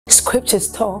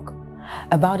scriptures talk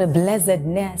about a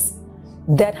blessedness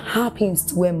that happens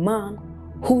to a man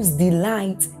whose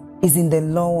delight is in the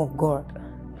law of God.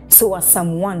 So as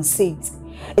Psalm 1 says,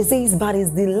 it says, but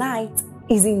his delight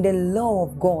is in the law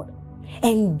of God,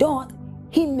 and doth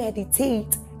he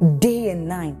meditate day and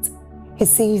night. He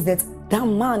says that that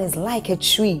man is like a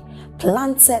tree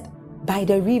planted by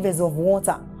the rivers of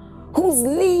water, whose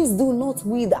leaves do not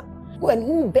wither, and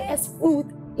who bears fruit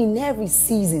in every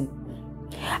season.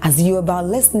 As you're about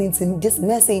listening to this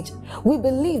message, we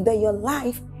believe that your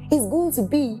life is going to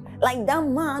be like that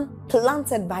man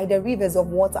planted by the rivers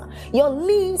of water. Your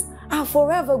leaves are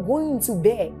forever going to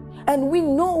bear. And we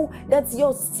know that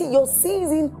your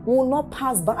season will not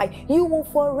pass by. You will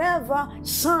forever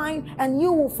shine and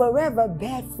you will forever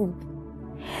bear fruit.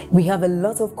 We have a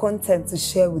lot of content to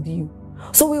share with you.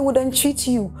 So we would entreat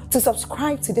you to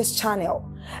subscribe to this channel,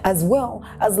 as well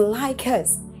as like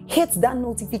us. Hit that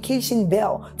notification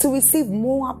bell to receive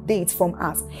more updates from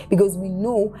us, because we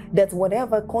know that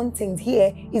whatever content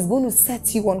here is going to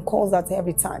set you on course at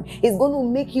every time. It's going to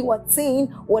make you attain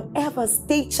whatever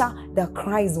stature that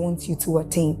Christ wants you to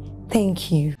attain. Thank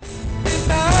you.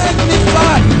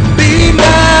 Be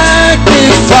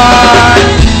magnified,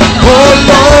 oh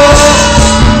Lord.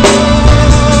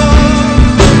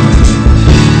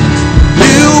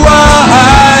 You are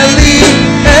highly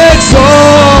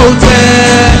exalted.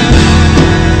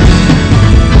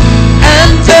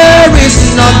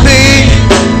 Nothing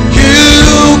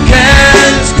you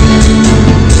can't do.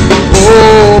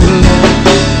 Oh Lord,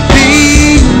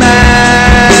 be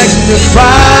magnified.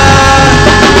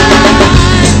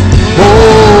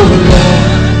 Oh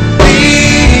Lord,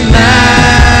 be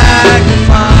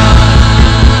magnified.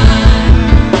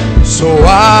 So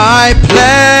I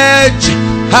pledge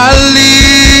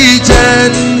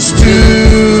allegiance to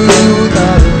the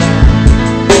Lord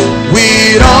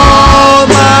with all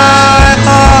my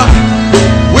heart.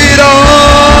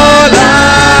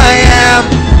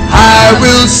 I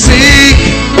will seek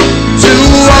to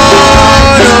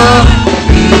honor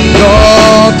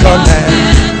your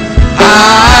command.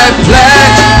 I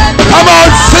pledge. Come on,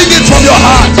 sing it from your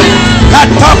heart.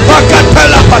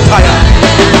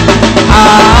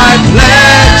 I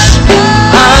pledge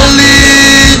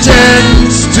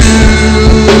allegiance to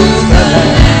the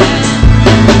Lord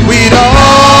with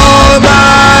all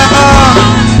my heart,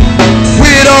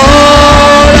 with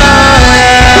all I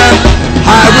am.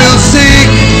 I will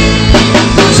seek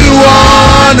to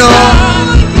honor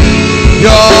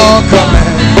your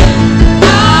command.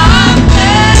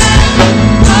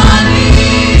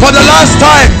 For the last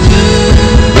time,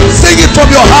 sing it from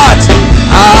your heart.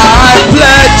 I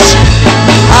pledge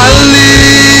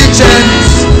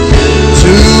allegiance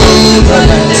to the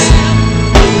Lord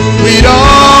with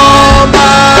all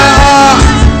my heart,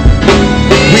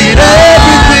 with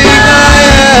everything I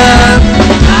am.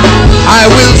 I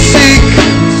will seek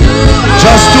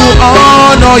just to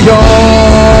honor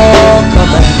your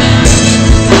command.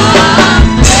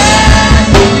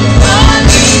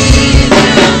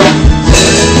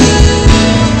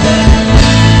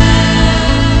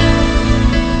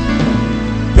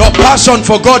 Your passion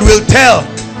for God will tell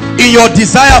in your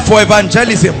desire for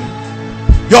evangelism.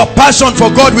 Your passion for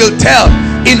God will tell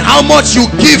in how much you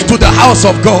give to the house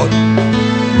of God.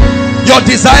 Your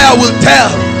desire will tell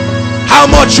how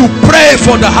much you pray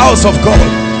for the house of God.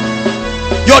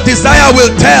 Your desire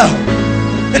will tell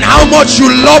and how much you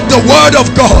love the word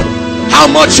of God, how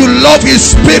much you love his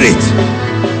spirit.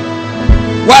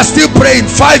 We are still praying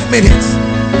 5 minutes.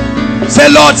 Say,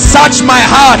 Lord, search my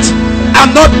heart.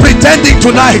 I'm not pretending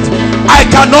tonight. I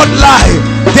cannot lie.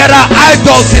 There are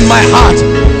idols in my heart.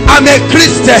 I'm a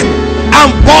Christian.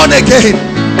 I'm born again.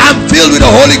 I'm filled with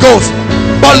the Holy Ghost.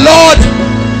 But Lord,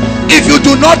 if you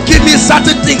do not give me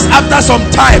certain things after some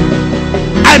time,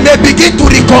 I may begin to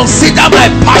reconsider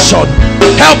my passion.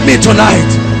 Help me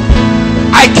tonight.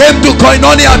 I came to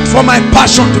Koinonia for my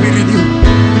passion to be renewed.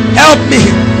 Help me.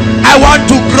 I want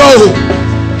to grow.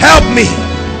 Help me.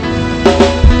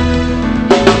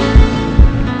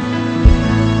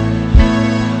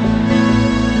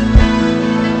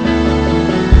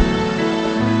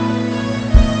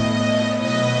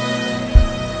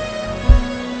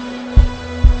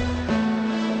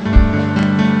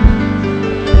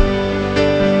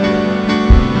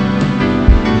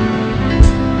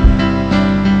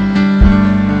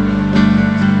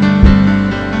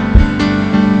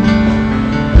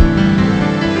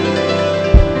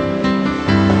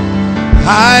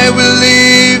 I will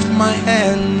lift my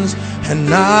hands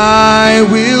and I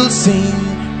will sing.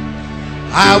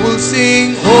 I will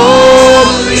sing,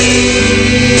 holy,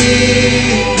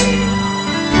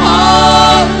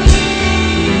 holy,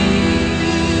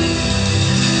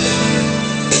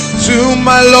 to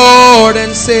my Lord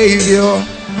and Savior,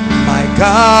 my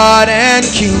God and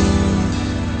King.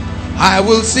 I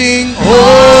will sing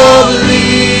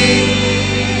holy.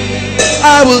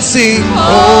 I will sing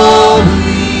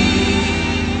holy.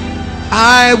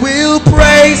 I will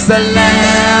praise the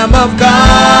Lamb of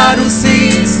God who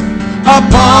sits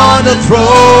upon the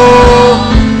throne.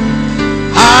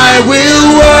 I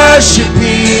will worship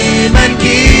him and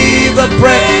give a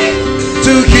praise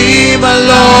to him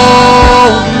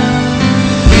alone.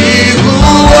 He who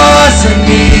was and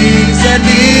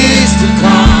is to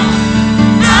come.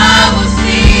 I will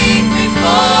sing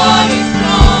before his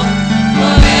throne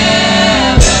forever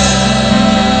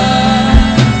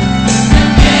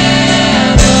and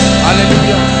ever.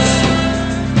 Hallelujah.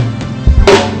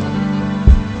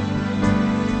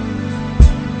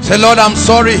 Say, Lord, I'm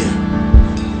sorry.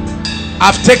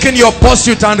 I've taken your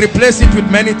pursuit and replaced it with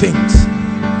many things.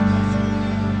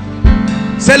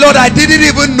 Say, Lord, I didn't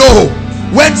even know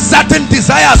when certain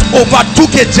desires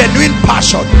overtook a genuine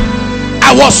passion.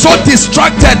 I was so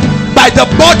distracted by the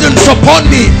burdens upon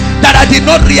me that I did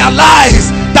not realize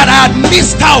that I had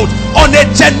missed out on a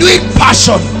genuine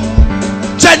passion.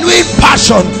 Genuine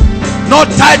passion, not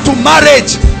tied to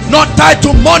marriage, not tied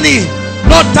to money,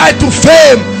 not tied to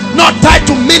fame, not tied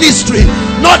to ministry,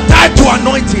 not tied to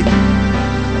anointing.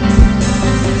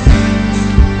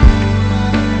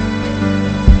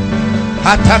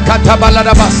 I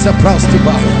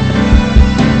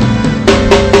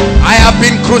have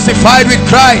been crucified with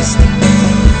Christ.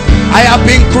 I have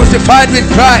been crucified with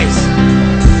Christ.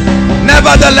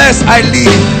 Nevertheless I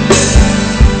live,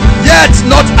 yet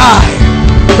not I,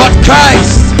 but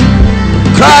Christ.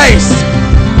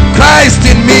 Christ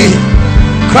in me,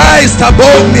 Christ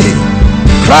above me,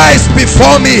 Christ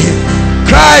before me,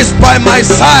 Christ by my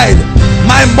side,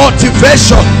 my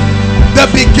motivation, the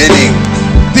beginning,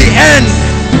 the end.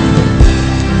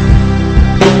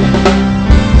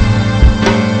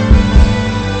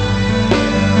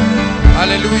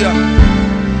 Hallelujah.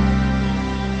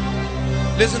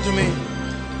 Listen to me.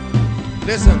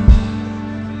 Listen.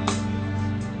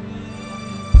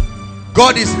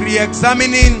 God is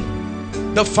re-examining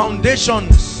the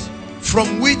foundations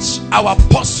from which our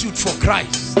pursuit for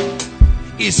Christ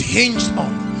is hinged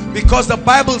on. Because the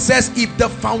Bible says, if the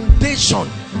foundation,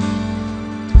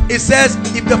 it says,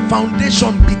 if the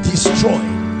foundation be destroyed.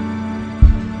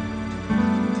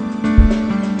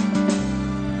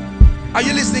 Are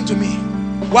you listening to me?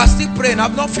 We're still praying.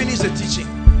 I've not finished the teaching,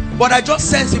 but I just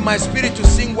sense in my spirit to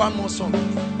sing one more song.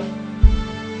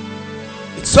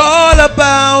 It's all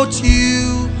about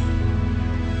you.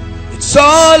 It's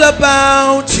all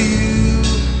about you.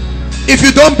 If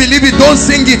you don't believe it, don't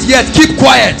sing it yet. Keep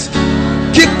quiet.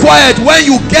 Keep quiet. When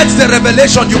you get the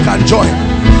revelation, you can join.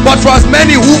 But for as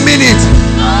many who mean it,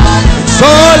 it's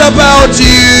all about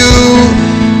you.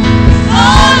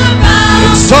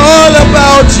 It's all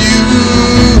about you.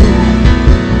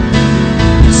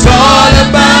 It's all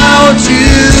about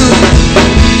you,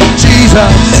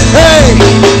 Jesus. Hey,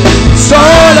 it's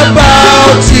all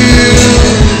about you.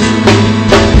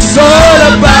 It's all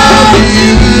about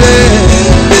you.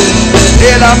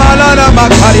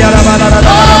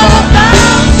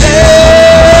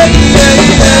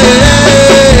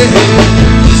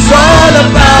 It's all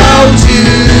about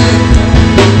you.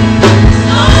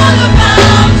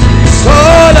 It's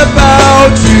all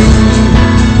about you.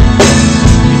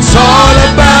 It's all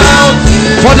about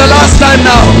you. For the last time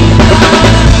now.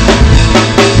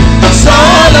 It's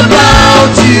all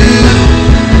about you.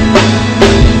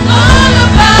 All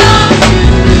about you.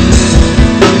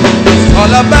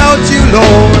 All about you,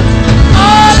 Lord.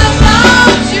 All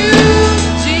about you,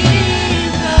 Jesus.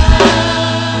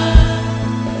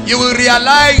 You will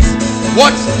realize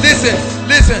what,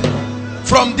 listen,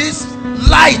 from this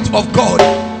light of God,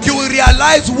 you will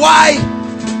realize why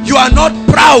you are not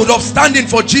proud of standing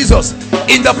for Jesus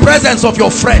in the presence of your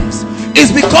friends.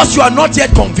 It's because you are not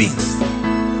yet convinced.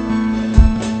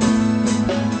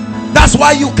 That's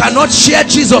why you cannot share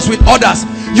Jesus with others.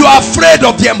 You are afraid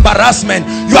of the embarrassment.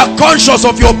 You are conscious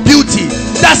of your beauty.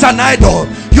 That's an idol.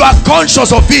 You are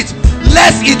conscious of it,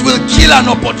 lest it will kill an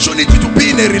opportunity to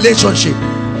be in a relationship.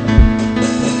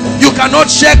 You cannot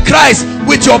share Christ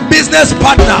with your business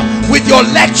partner, with your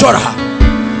lecturer.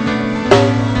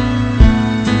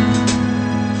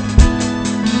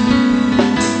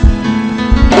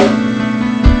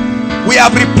 We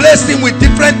have replaced him with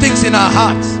different things in our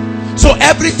hearts. So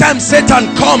every time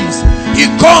Satan comes, he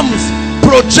comes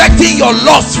projecting your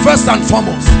lust first and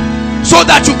foremost, so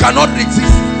that you cannot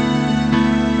resist.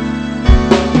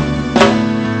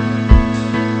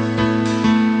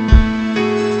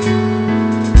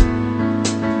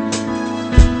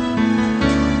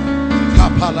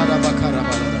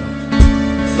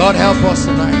 Lord, help us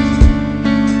tonight.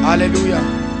 Hallelujah.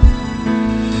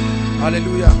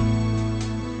 Hallelujah.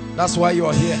 That's why you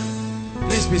are here.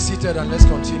 Please be seated and let's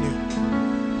continue.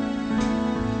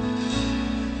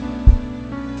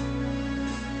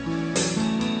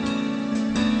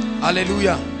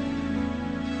 Hallelujah.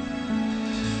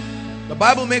 The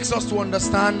Bible makes us to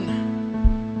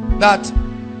understand that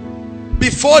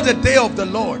before the day of the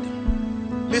Lord,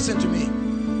 listen to me,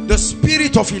 the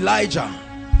spirit of Elijah,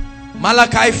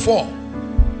 Malachi 4,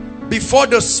 before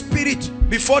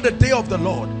the day of the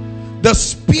Lord, the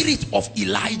spirit of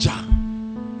Elijah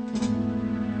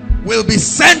will be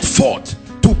sent forth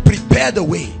to prepare the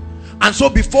way. And so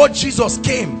before Jesus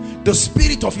came, the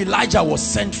spirit of Elijah was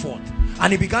sent forth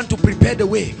and he began to prepare the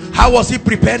way. How was he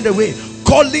preparing the way?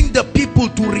 Calling the people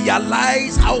to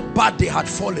realize how bad they had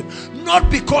fallen. Not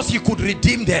because he could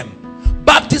redeem them.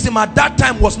 Baptism at that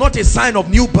time was not a sign of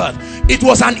new birth. It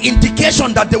was an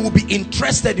indication that they would be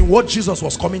interested in what Jesus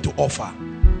was coming to offer.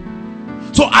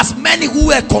 So as many who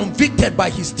were convicted by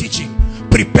his teaching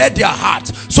prepared their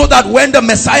hearts so that when the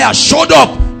Messiah showed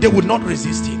up, they would not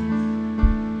resist him.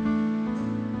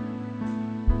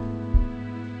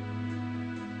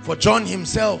 For John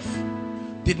himself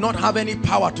did not have any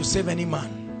power to save any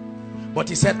man, but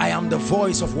he said, I am the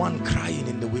voice of one crying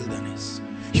in the wilderness.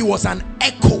 He was an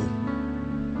echo.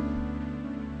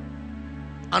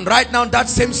 And right now that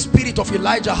same spirit of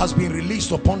Elijah has been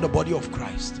released upon the body of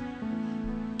Christ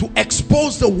to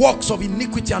expose the works of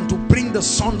iniquity and to bring the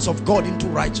sons of God into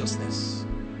righteousness.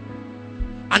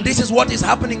 And this is what is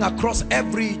happening across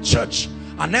every church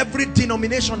and every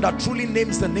denomination that truly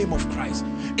names the name of Christ.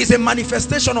 Is a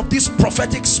manifestation of this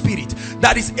prophetic spirit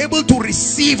that is able to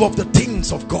receive of the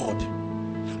things of God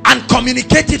and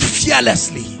communicate it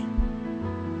fearlessly.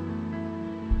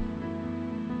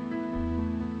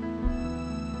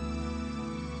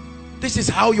 This is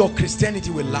how your Christianity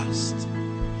will last,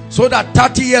 so that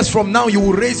 30 years from now you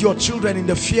will raise your children in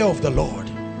the fear of the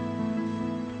Lord.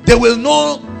 They will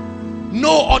know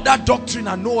no other doctrine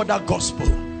and no other gospel.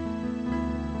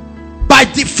 By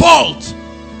default,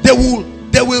 they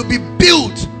will be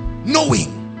built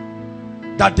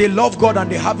knowing that they love God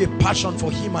and they have a passion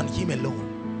for him and him alone.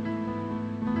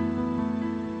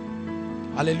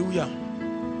 Hallelujah.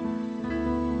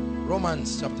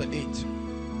 Romans chapter 8.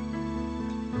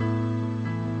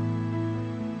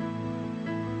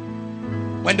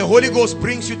 When the Holy Ghost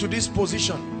brings you to this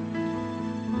position,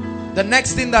 the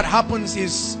next thing that happens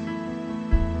is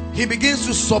he begins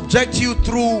to subject you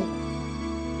through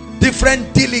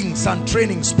different dealings and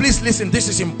trainings. Please listen, this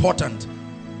is important.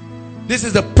 This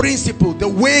is the principle, the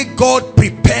way God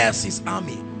prepares his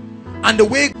army and the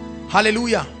way,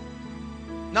 hallelujah.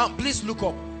 Now please look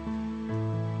up.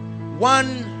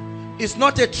 One is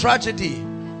not a tragedy,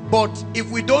 but if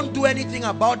we don't do anything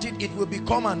about it, it will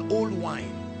become an old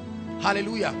wine.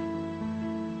 Hallelujah.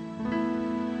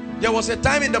 There was a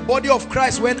time in the body of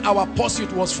Christ when our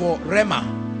pursuit was for Rhema.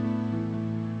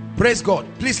 Praise God.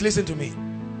 Please listen to me.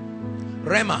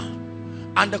 Rhema.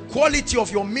 And the quality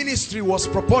of your ministry was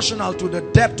proportional to the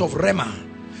depth of Rhema,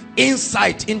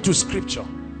 insight into scripture.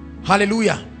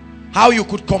 Hallelujah. How you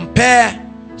could compare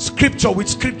scripture with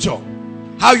scripture,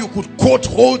 how you could quote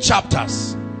whole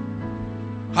chapters.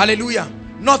 Hallelujah.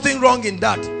 Nothing wrong in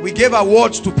that. We gave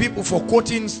awards to people for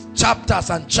quoting chapters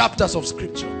and chapters of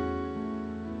scripture.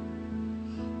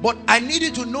 But I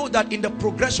needed to know that in the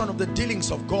progression of the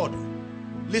dealings of God,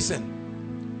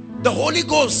 listen, the Holy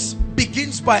Ghost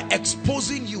begins by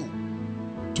exposing you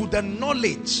to the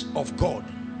knowledge of God.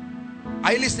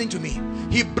 Are you listening to me?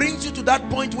 He brings you to that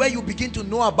point where you begin to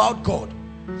know about God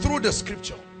through the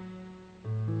scripture.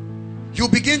 You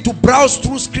begin to browse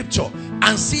through scripture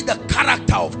and see the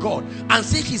character of God and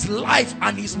see his life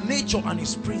and his nature and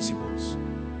his principles.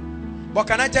 But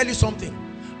can I tell you something?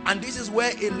 And this is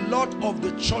where a lot of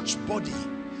the church body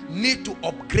need to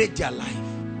upgrade their life.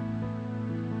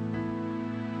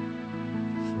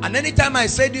 And anytime I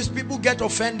say this, people get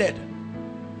offended.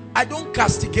 I don't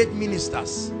castigate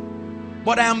ministers,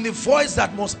 but I am the voice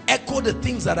that must echo the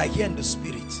things that I hear in the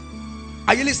spirit.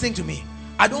 Are you listening to me?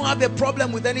 I don't have a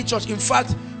problem with any church. In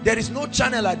fact, there is no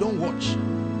channel I don't watch.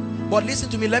 But listen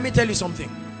to me, let me tell you something.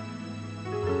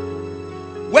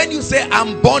 When you say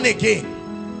I'm born again,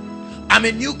 I'm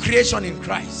a new creation in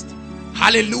Christ,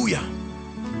 hallelujah,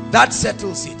 that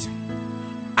settles it.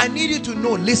 I need you to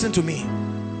know, listen to me,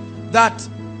 that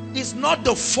it's not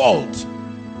the fault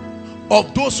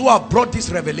of those who have brought this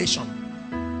revelation,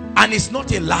 and it's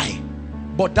not a lie,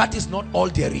 but that is not all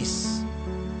there is.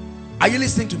 Are you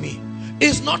listening to me?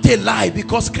 It's not a lie,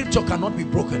 because scripture cannot be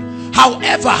broken.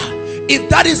 However, If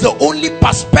that is the only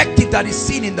perspective that is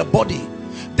seen in the body,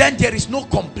 then there is no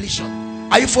completion.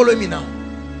 Are you following me now?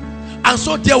 And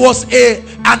so there was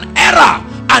an era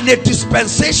and a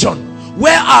dispensation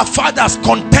where our fathers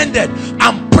contended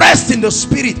and pressed in the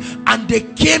spirit, and they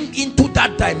came into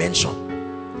that dimension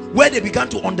where they began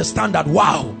to understand that,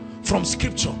 wow, from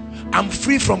scripture, I'm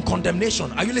free from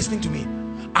condemnation. Are you listening to me?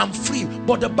 I'm free.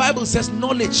 But the Bible says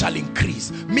knowledge shall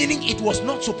increase, meaning it was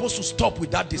not supposed to stop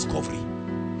with that discovery.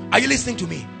 Are you listening to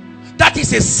me? That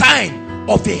is a sign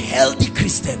of a healthy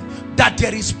Christian, that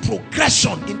there is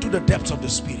progression into the depths of the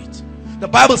spirit. The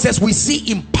Bible says we see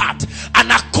in part,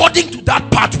 and according to that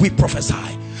part we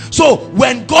prophesy. So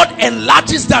when God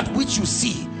enlarges that which you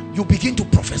see, you begin to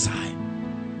prophesy.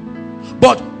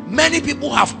 But many people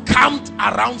have camped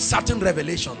around certain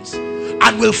revelations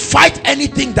and will fight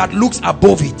anything that looks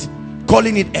above it,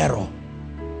 calling it error.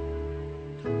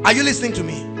 Are you listening to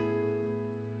me?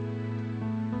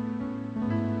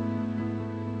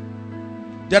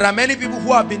 There are many people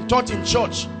who have been taught in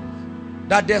church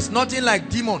that there's nothing like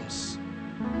demons,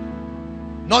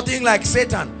 nothing like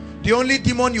Satan. The only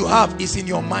demon you have is in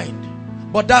your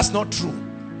mind. But that's not true.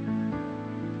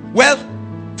 Well,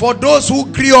 for those who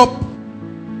grew up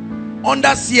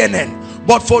under CNN,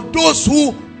 but for those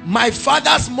who, my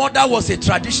father's mother was a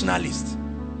traditionalist.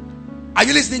 Are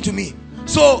you listening to me?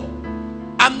 So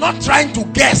I'm not trying to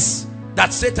guess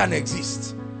that Satan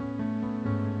exists.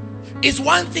 It's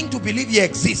one thing to believe he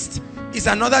exists. It's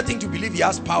another thing to believe he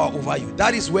has power over you.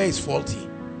 That is where it's faulty.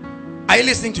 Are you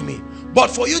listening to me? But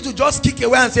for you to just kick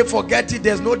away and say, forget it,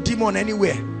 there's no demon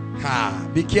anywhere.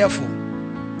 Be careful.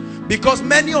 Because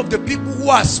many of the people who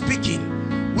are speaking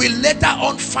will later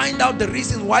on find out the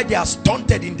reason why they are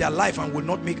stunted in their life and will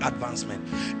not make advancement.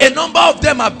 A number of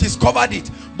them have discovered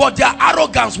it, but their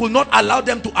arrogance will not allow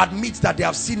them to admit that they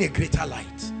have seen a greater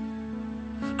light.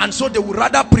 And so they would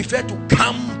rather prefer to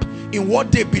camp in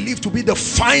what they believe to be the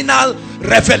final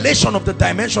revelation of the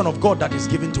dimension of God that is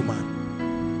given to man.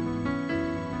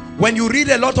 When you read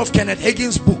a lot of Kenneth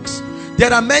Hagin's books,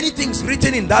 there are many things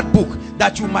written in that book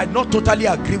that you might not totally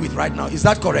agree with right now. Is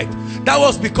that correct? That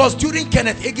was because during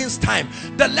Kenneth Hagin's time,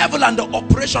 the level and the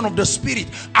operation of the spirit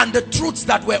and the truths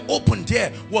that were opened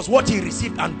there was what he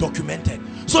received and documented.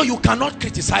 So you cannot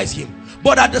criticize him.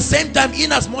 But at the same time,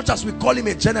 in as much as we call him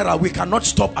a general, we cannot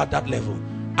stop at that level.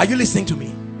 Are you listening to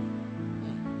me?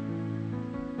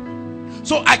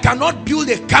 So I cannot build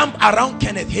a camp around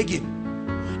Kenneth Hagin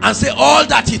and say all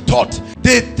that he taught.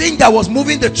 The thing that was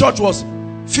moving the church was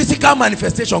physical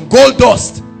manifestation, gold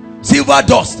dust, silver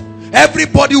dust.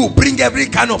 Everybody will bring every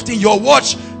kind of thing. Your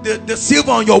watch, the silver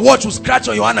on your watch will scratch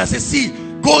on your hand and say, see,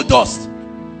 gold dust.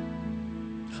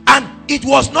 And it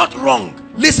was not wrong,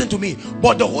 listen to me,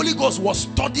 but the Holy Ghost was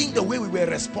studying the way we were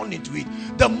responding to it.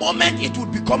 The moment it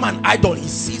would become an idol, he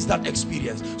sees that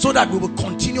experience so that we will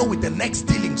continue with the next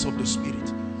dealings of the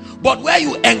spirit. But where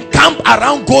you encamp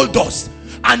around gold dust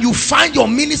and you find your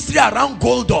ministry around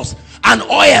gold dust and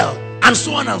oil and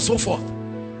so on and so forth,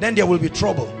 then there will be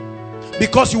trouble,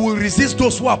 because you will resist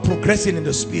those who are progressing in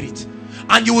the spirit,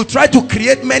 and you will try to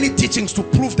create many teachings to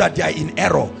prove that they are in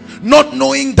error, not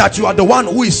knowing that you are the one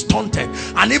who is stunted.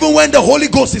 And even when the Holy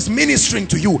Ghost is ministering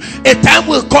to you, a time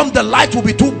will come, the light will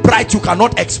be too bright, you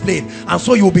cannot explain, and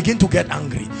so you will begin to get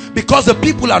angry, because the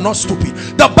people are not stupid.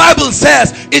 The Bible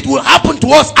says it will happen to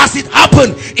us as it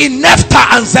happened in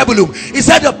Naphtali and Zebulun. It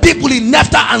said the people in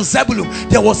Naphtali and Zebulun,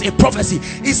 there was a prophecy.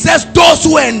 It says those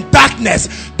who are in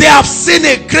darkness, they have seen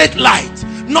a great light.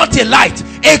 Not a light,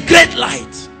 a great light.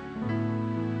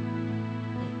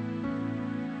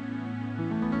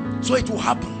 So it will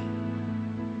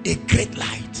happen, a great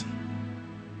light.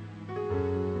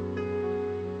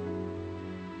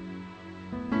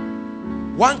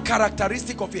 One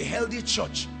characteristic of a healthy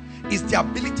church is the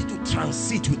ability to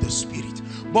transit with the spirit.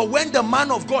 But when the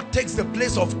man of God takes the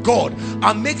place of God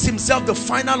and makes himself the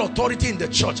final authority in the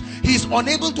church, he is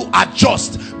unable to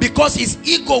adjust, because his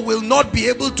ego will not be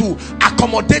able to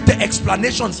accommodate the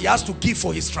explanations he has to give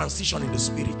for his transition in the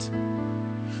spirit.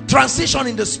 Transition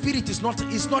in the spirit is not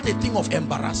a thing of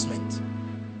embarrassment.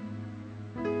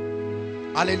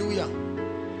 Hallelujah.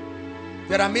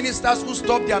 There are ministers who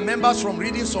stop their members from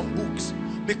reading some books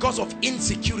because of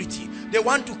insecurity. They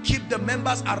want to keep the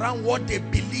members around what they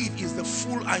believe is the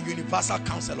full and universal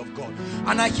counsel of God.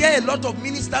 And I hear a lot of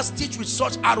ministers teach with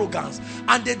such arrogance,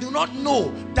 and they do not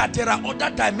know that there are other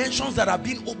dimensions that are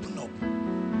being opened up.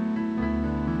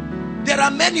 There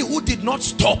are many who did not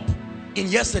stop in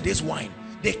yesterday's wine.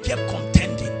 They kept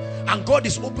contending, and God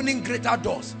is opening greater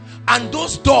doors. And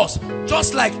those doors,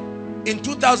 just like in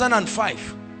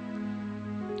 2005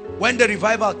 when the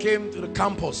revival came to the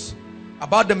campus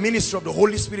about the ministry of the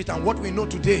Holy Spirit and what we know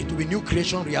today to be new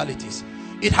creation realities.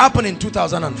 It happened in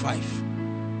 2005.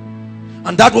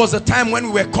 And that was the time when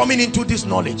we were coming into this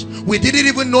knowledge. We didn't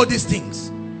even know these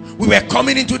things. We were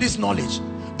coming into this knowledge.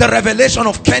 The revelation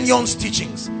of Kenyon's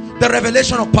teachings, the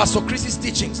revelation of Pastor Chris's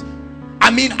teachings. I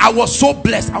mean, I was so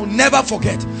blessed. I'll never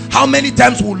forget how many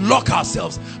times we lock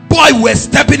ourselves. Boy, we're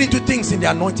stepping into things in the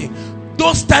anointing.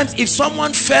 Those times, if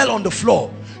someone fell on the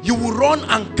floor, you will run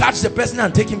and catch the person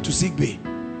and take him to sick bay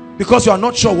because you are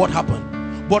not sure what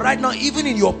happened. But right now, even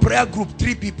in your prayer group,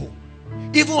 3 people,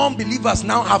 even unbelievers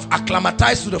now have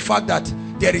acclimatized to the fact that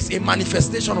there is a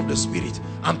manifestation of the Spirit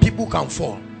and people can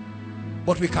fall.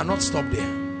 But we cannot stop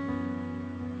there.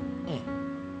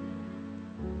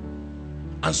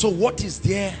 And so what is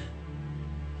there?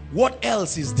 What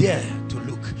else is there to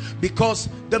look? Because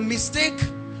the mistake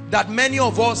that many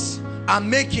of us are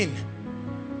making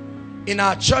in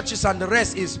our churches and the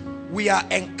rest is we are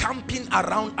encamping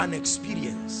around an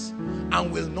experience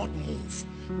and will not move.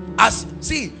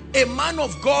 See, a man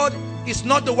of God is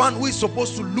not the one who is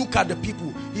supposed to look at the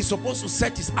people. He's supposed to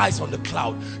set his eyes on the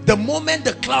cloud. The moment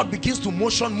the cloud begins to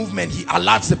motion movement, he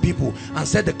alerts the people and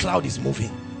said the cloud is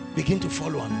moving. Begin to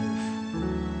follow and move.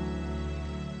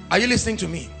 Are you listening to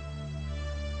me?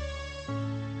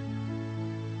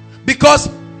 Because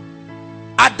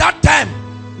at that time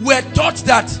we're taught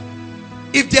that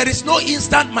if there is no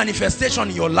instant manifestation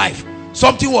in your life,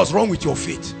 something was wrong with your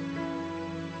faith.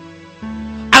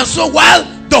 And so while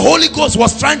the Holy Ghost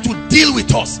was trying to deal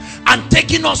with us and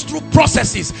taking us through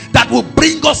processes that will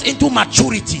bring us into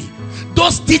maturity,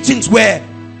 those teachings were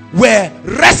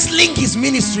wrestling his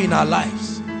ministry in our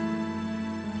lives.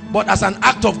 But as an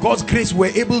act of God's grace,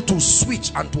 we're able to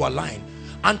switch and to align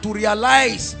and to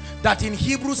realize that in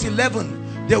Hebrews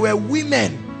 11 there were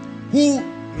women who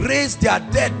raised their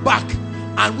dead back.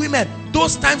 And women,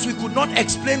 those times we could not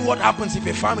explain what happens if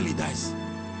a family dies.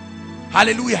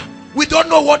 Hallelujah. We don't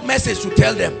know what message to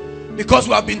tell them because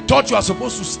we have been taught you are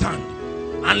supposed to stand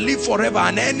and live forever,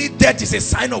 and any death is a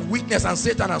sign of weakness and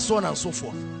Satan and so on and so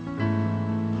forth.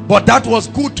 But that was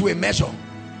good to a measure,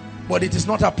 but it is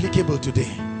not applicable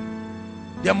today.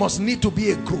 There must need to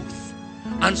be a growth.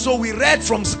 And so we read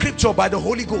from scripture by the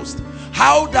Holy Ghost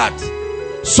how that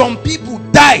some people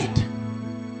died,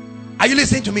 are you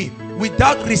listening to me,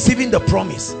 without receiving the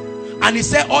promise. And he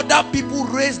said other people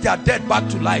raised their dead back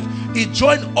to life. He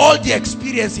joined all the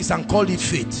experiences and called it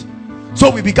faith.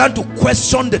 So we began to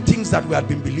question the things that we had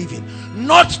been believing,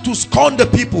 not to scorn the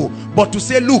people, but to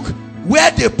say, look,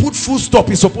 where they put full stop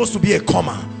is supposed to be a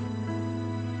comma.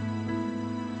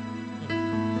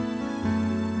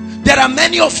 There are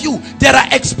many of you, there are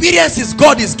experiences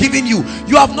God is giving you.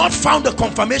 You have not found the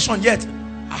confirmation yet.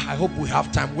 I hope we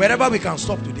have time, wherever we can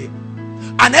stop today.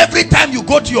 And every time you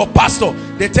go to your pastor,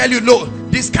 they tell you, no,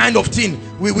 this kind of thing,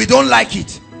 we don't like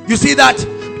it. You see that?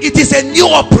 It is a new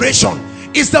operation.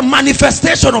 It's the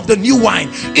manifestation of the new wine.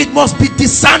 It must be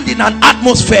discerned in an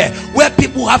atmosphere where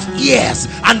people have ears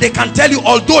and they can tell you,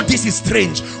 although this is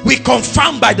strange, we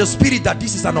confirm by the Spirit that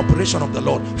this is an operation of the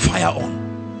Lord. Fire on.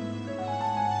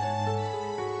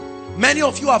 Many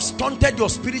of you have stunted your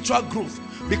spiritual growth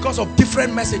because of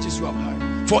different messages you have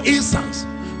heard. For instance,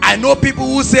 I know people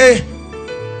who say,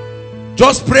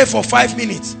 just pray for 5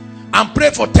 minutes and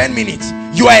pray for 10 minutes.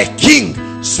 You are a king.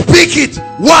 Speak it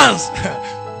once.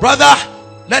 Brother,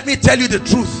 let me tell you the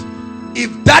truth.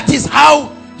 If that is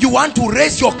how you want to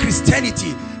raise your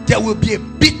Christianity, there will be a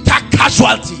bitter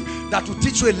casualty that will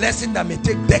teach you a lesson that may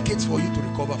take decades for you to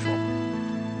recover from.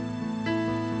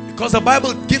 Because the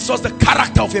Bible gives us the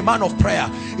character of a man of prayer.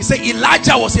 He said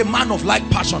Elijah was a man of like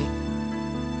passion.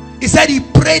 He said he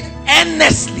prayed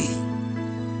earnestly.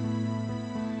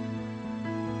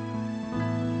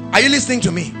 Are you listening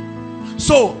to me?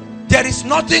 So there is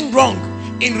nothing wrong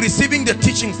in receiving the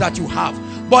teachings that you have,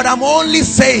 but I'm only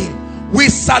saying we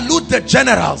salute the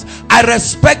generals. I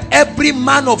respect every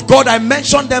man of God. I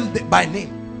mention them by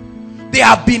name. They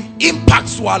have been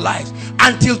impacts to our lives.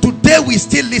 Until today we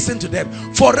still listen to them.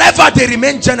 Forever they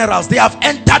remain generals. They have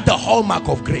entered the hallmark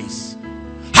of grace.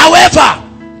 However,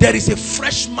 there is a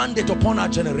fresh mandate upon our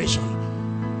generation.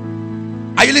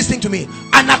 Are you listening to me?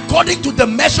 And according to the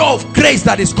measure of grace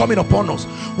that is coming upon us,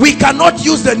 we cannot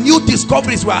use the new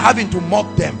discoveries we are having to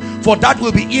mock them, for that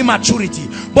will be immaturity.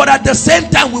 But at the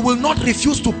same time, we will not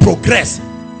refuse to progress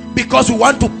because we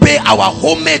want to pay our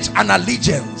homage and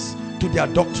allegiance to their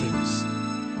doctrines.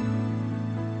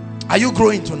 Are you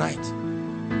growing tonight?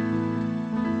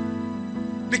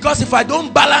 Because if I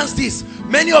don't balance this,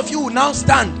 many of you will now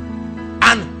stand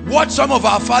and watch some of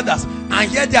our fathers and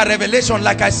hear their revelation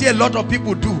like I see a lot of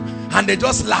people do, and they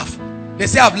just laugh. They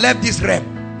say, I've left this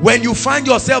realm. When you find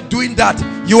yourself doing that,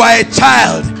 you are a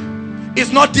child.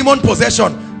 It's not demon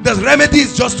possession. The remedy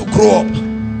is just to grow up.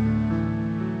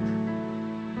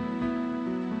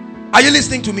 Are you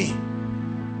listening to me?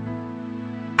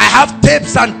 I have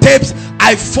tapes and tapes.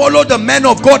 I follow the men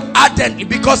of God ardently,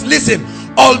 because listen,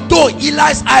 although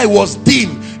Eli's eye was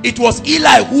dim, it was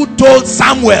Eli who told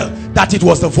Samuel that it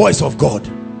was the voice of God.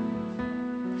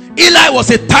 Eli was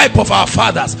a type of our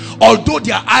fathers, although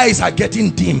their eyes are getting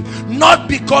dim, not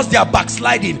because they are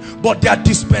backsliding, but their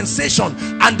dispensation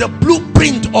and the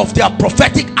blueprint of their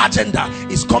prophetic agenda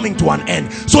is coming to an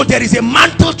end. So there is a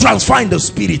mantle transfer in the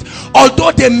spirit.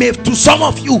 Although they may to some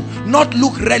of you not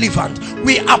look relevant,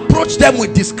 we approach them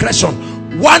with discretion.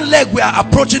 One leg we are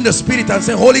approaching the spirit and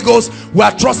saying, Holy Ghost, we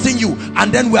are trusting you,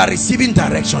 and then we are receiving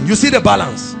direction. You see the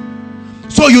balance?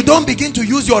 So you don't begin to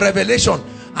use your revelation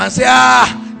and say,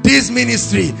 this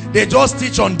ministry, they just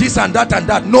teach on this and that and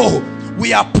that. No,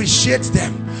 we appreciate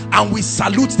them and we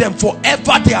salute them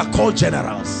forever. They are called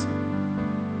generals.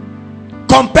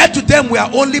 Compared to them, we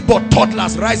are only but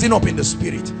toddlers rising up in the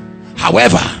spirit.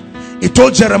 However, he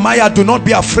told Jeremiah, do not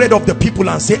be afraid of the people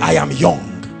and say, I am young,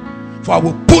 for I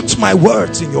will put my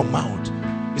words in your mouth.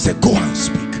 He said, go and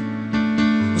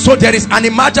speak. So there is an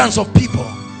emergence of people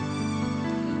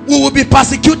who will be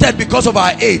persecuted because of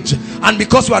our age and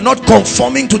because we are not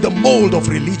conforming to the mold of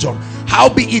religion.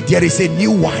 Howbeit there is a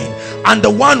new wine, and the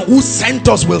one who sent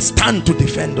us will stand to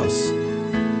defend us.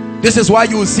 This is why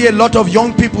you will see a lot of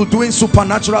young people doing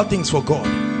supernatural things for God.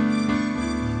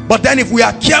 But then if we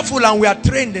are careful and we are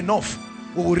trained enough,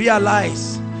 we will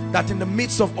realize that in the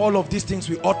midst of all of these things,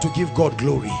 we ought to give God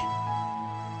glory.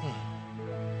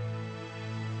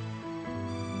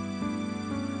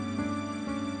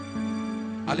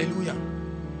 Hallelujah.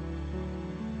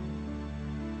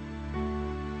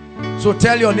 So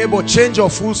tell your neighbor, change your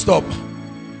full stop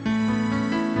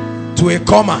to a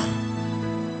comma.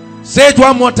 Say it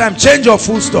one more time, change your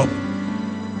full stop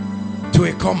to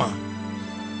a comma.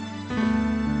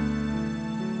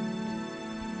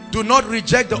 Do not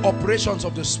reject the operations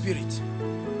of the Spirit.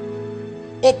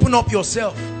 Open up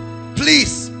yourself.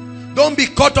 Please, don't be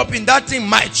caught up in that thing.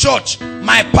 My church,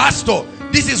 my pastor,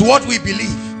 this is what we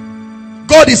believe.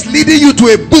 God is leading you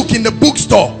to a book in the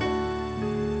bookstore.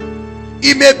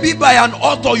 It may be by an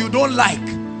author you don't like.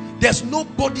 There's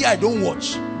nobody I don't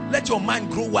watch. Let your mind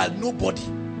grow wild. Nobody.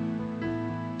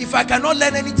 If I cannot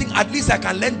learn anything, at least I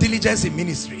can learn diligence in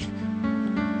ministry.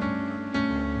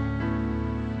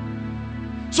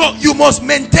 So you must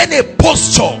maintain a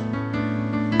posture.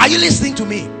 Are you listening to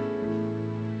me?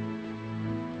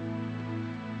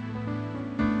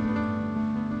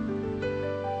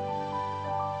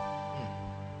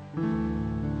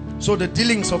 So the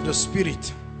dealings of the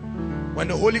Spirit, when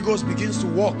the Holy Ghost begins to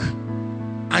walk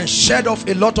and shed off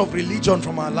a lot of religion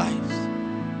from our lives.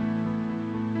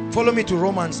 Follow me to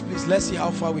Romans, please. Let's see how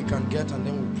far we can get, and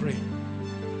then we'll pray.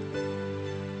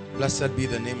 Blessed be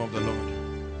the name of the Lord.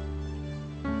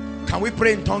 Can we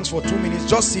pray in tongues for 2 minutes?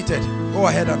 Just seated. Go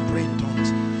ahead and pray in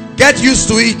tongues. Get used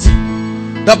to it.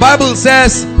 The Bible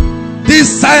says these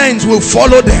signs will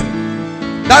follow them.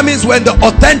 That means when the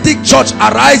authentic church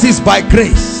arises by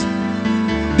grace,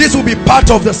 this will be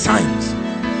part of the signs.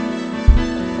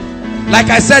 Like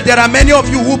I said, there are many of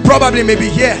you who probably may be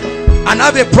here and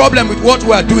have a problem with what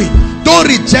we are doing. Don't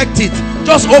reject it.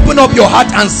 Just open up your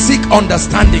heart and seek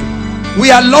understanding.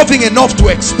 We are loving enough to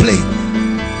explain.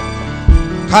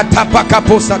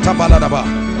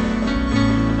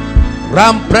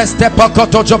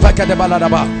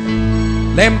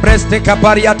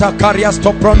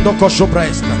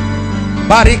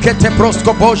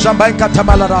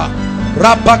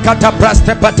 Rabakata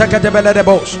praste pateke de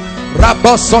beledebos.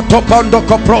 Rabosoto pondo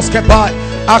koproske pai.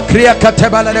 Akria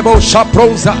katebala debo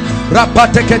shaprosa.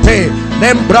 Rabatekete.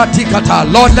 Lembratikata.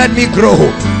 Lord, let me grow.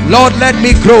 Lord, let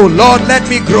me grow. Lord, let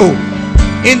me grow.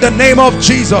 In the name of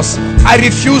Jesus, I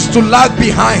refuse to lag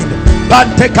behind.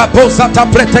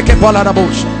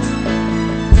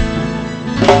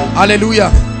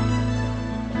 Hallelujah.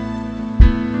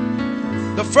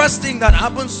 The first thing that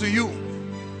happens to you,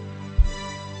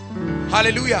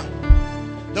 hallelujah,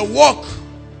 the work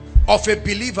of a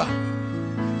believer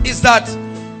is that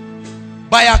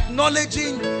by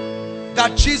acknowledging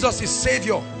that Jesus is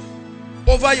Savior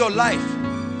over your life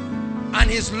and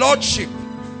His Lordship,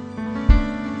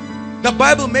 the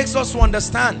Bible makes us to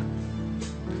understand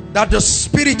that the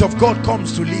Spirit of God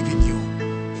comes to live in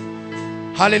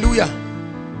you. Hallelujah.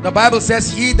 The Bible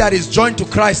says he that is joined to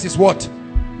Christ is what?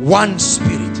 One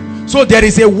spirit. So there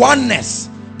is a oneness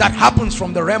that happens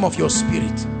from the realm of your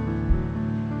spirit.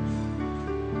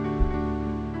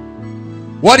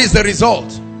 What is the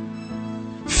result?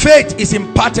 faith is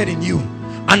imparted in you,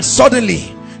 and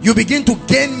suddenly you begin to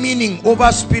gain meaning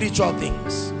over spiritual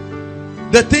things.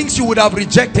 The things you would have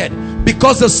rejected,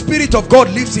 because the Spirit of God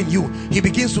lives in you, he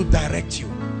begins to direct you.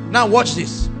 Now watch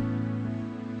this.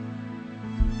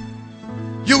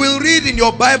 You will read in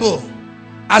your Bible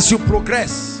as you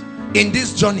progress in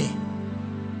this journey.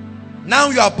 Now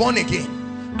you are born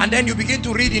again, and then you begin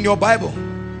to read in your Bible,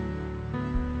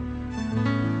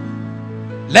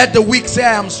 let the weak say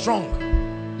I am strong,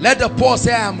 let the poor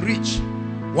say I am rich.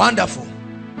 Wonderful.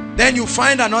 Then you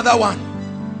find another one.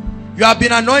 You have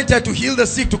been anointed to heal the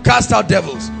sick, to cast out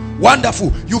devils.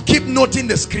 Wonderful. You keep noting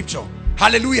the scripture.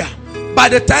 Hallelujah. By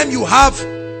the time you have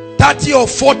 30 or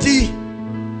 40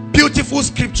 beautiful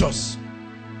scriptures,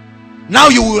 now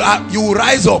you will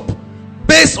rise up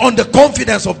based on the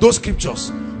confidence of those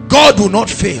scriptures. God will not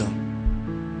fail.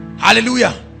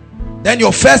 Hallelujah. Then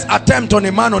your first attempt on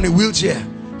a man on a wheelchair,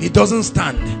 he doesn't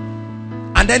stand,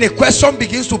 and then a question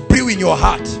begins to brew in your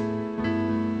heart.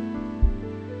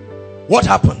 What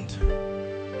happened?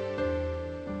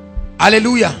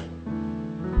 Hallelujah.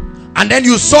 And then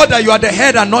you saw that you are the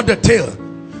head and not the tail.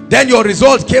 Then your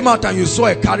results came out and you saw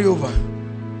a carryover,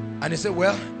 and you said,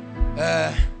 well,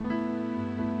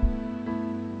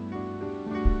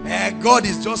 God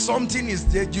is just, something is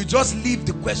there. You just leave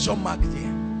the question mark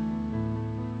there.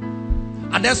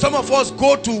 And then some of us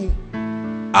go to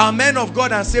our men of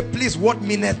God and say, please, what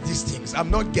meaneth these things? I'm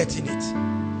not getting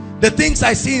it. The things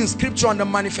I see in scripture and the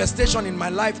manifestation in my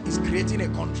life is creating a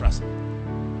contrast.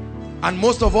 And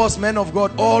most of us men of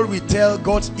God, all we tell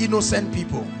God's innocent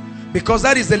people, because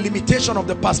that is the limitation of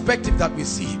the perspective that we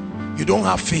see. You don't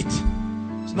have faith.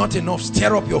 It's not enough.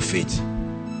 Stir up your faith.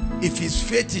 If it's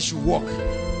faith, it should work.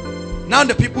 Now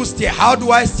the people stare. How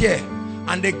do I stare?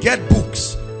 And they get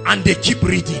books and they keep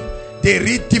reading. They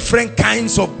read different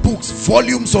kinds of books,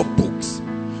 volumes of books,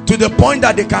 to the point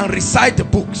that they can recite the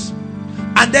books,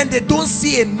 and then they don't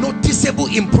see a noticeable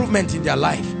improvement in their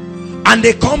life, and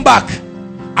they come back,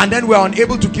 and then we're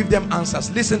unable to give them answers.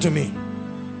 Listen to me.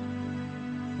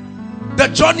 The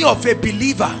journey of a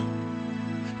believer,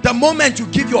 the moment you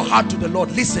give your heart to the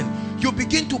Lord, listen, you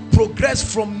begin to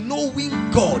progress from knowing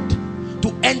God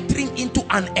to entering into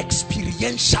an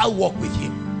experiential walk with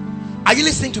him. Are you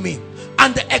listening to me?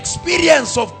 And the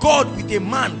experience of God with a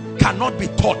man cannot be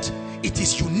taught. It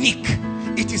is unique.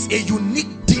 It is a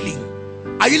unique dealing.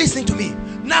 Are you listening to me?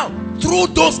 Now, through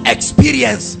those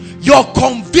experiences, your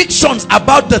convictions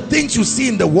about the things you see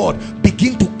in the world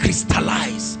begin to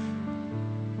crystallize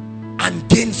and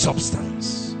gain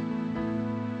substance.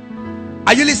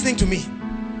 Are you listening to me?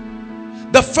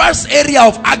 The first area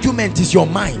of argument is your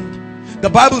mind. The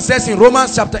Bible says in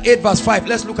Romans chapter 8 verse 5.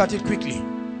 Let's look at it quickly.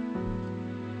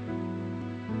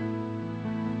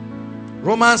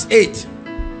 Romans 8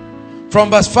 from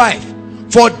verse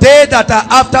 5. For they that are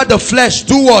after the flesh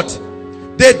do what?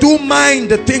 They do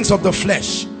mind the things of the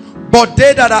flesh, but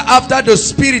they that are after the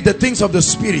spirit, the things of the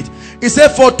spirit. He said,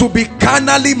 for to be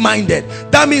carnally minded,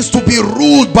 that means to be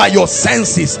ruled by your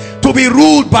senses, to be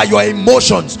ruled by your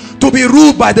emotions, to be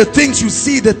ruled by the things you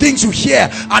see, the things you hear,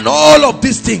 and all of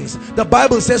these things. The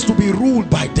Bible says to be ruled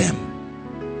by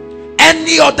them.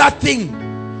 Any other thing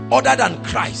other than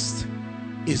Christ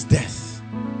is death.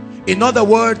 In other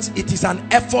words, it is an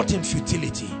effort in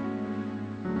futility.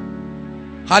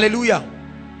 Hallelujah.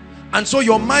 And so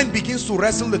your mind begins to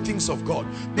wrestle the things of God,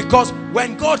 because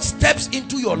when God steps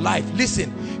into your life,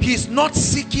 listen, he's not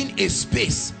seeking a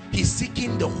space, he's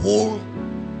seeking the whole.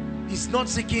 He's not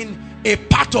seeking a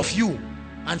part of you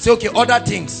and say, okay, other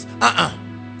things.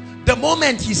 The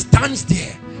moment he stands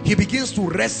there, he begins to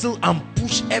wrestle and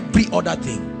push every other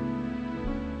thing.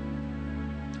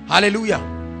 Hallelujah.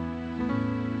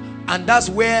 And that's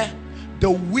where the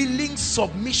willing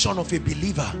submission of a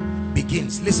believer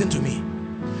begins. Listen to me.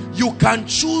 You can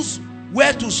choose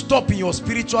where to stop in your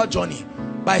spiritual journey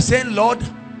by saying, Lord,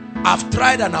 I've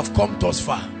tried and I've come thus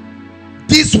far.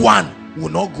 This one will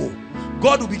not go.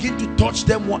 God will begin to touch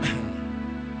them.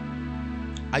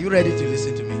 Are you ready to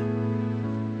listen to me?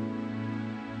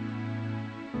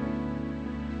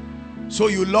 So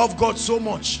you love God so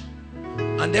much,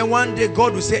 and then one day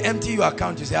God will say, empty your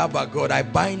account. You say, how about God? I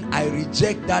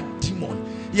reject that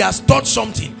demon. He has taught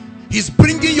something. He's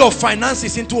bringing your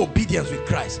finances into obedience with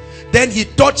Christ. Then he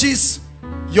touches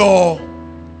your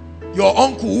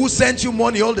uncle who sent you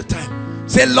money all the time.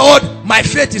 Say, Lord, my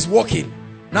faith is working.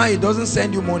 Now he doesn't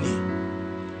send you money.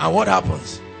 And what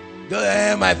happens?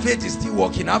 My faith is still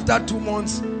working. After 2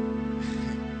 months,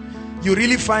 you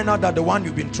really find out that the one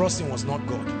you've been trusting was not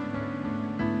God.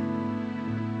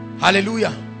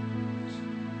 Hallelujah.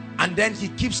 And then he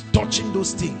keeps touching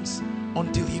those things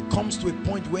until he comes to a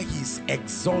point where he is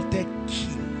exalted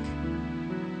king.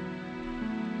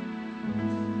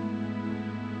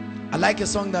 I like a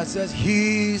song that says,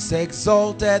 he is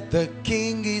exalted, the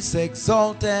king is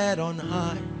exalted on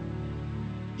high.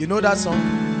 You know that song?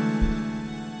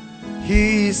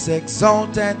 He is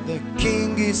exalted, the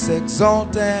king is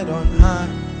exalted on high.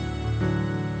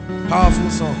 Powerful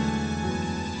song.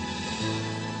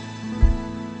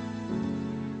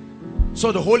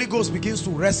 So the Holy Ghost begins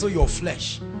to wrestle your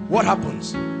flesh. What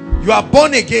happens? You are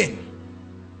born again,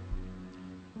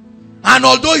 and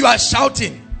although you are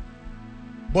shouting,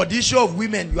 but the issue of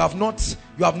women, you have not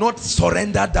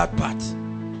surrendered that part.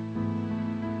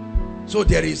 So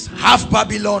there is half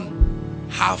Babylon,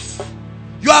 half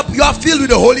you are filled with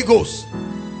the Holy Ghost,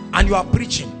 and you are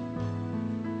preaching.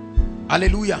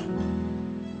 Hallelujah.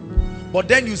 But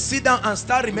then you sit down and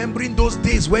start remembering those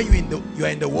days when you are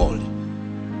in the world.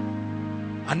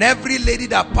 And every lady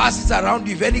that passes around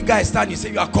you, if any guy stands, you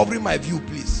say, you are covering my view,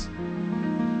 please.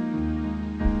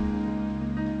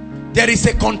 There is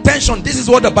a contention. This is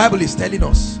what the Bible is telling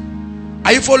us.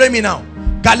 Are you following me now?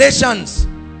 Galatians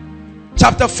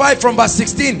chapter 5 from verse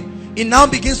 16. It now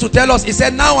begins to tell us, it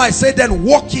said, now I say then,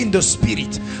 walk in the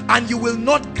spirit, and you will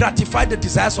not gratify the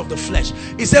desires of the flesh.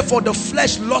 It said, for the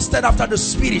flesh lusted after the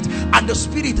spirit, and the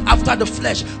spirit after the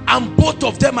flesh, and both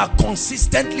of them are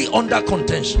consistently under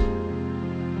contention.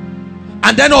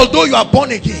 And then although you are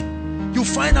born again, you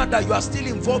find out that you are still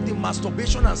involved in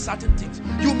masturbation and certain things.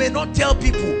 You may not tell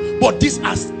people, but these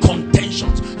are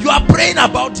contentions. You are praying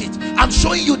about it. I'm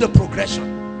showing you the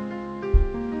progression.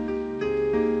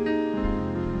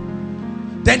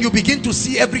 Then you begin to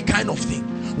see every kind of thing.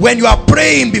 When you are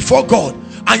praying before God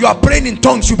and you are praying in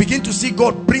tongues, you begin to see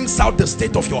God brings out the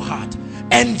state of your heart.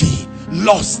 Envy,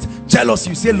 lust, jealousy.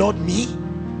 You say, Lord, me?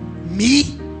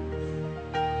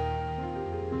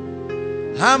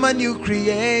 I'm a new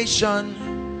creation.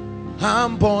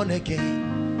 I'm born again.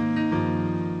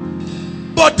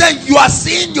 But then you are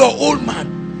seeing your old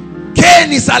man.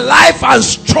 Cain is alive and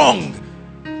strong,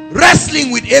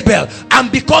 wrestling with Abel.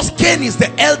 And because Cain is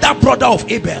the elder brother of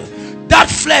Abel, that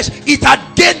flesh, it had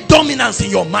gained dominance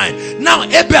in your mind. Now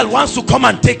Abel wants to come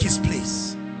and take his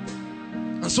place.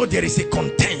 And so there is a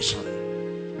contention.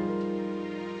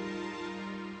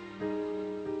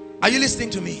 Are you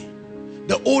listening to me?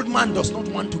 The old man does not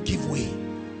want to give way.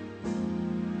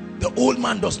 The old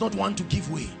man does not want to give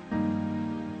way.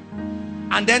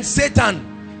 And then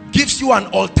Satan gives you an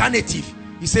alternative.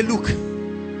 He said, look,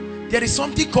 there is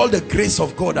something called the grace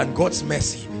of God and God's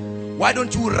mercy. Why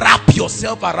don't you wrap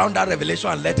yourself around that revelation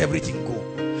and let everything go?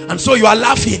 And so you are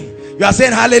laughing. You are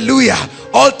saying, hallelujah,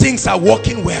 all things are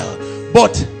working well.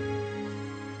 But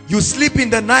you sleep in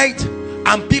the night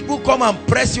and people come and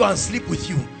press you and sleep with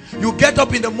you. You get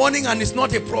up in the morning and it's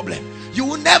not a problem. You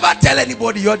will never tell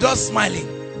anybody. You're just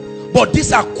smiling. But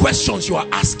these are questions you are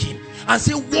asking. And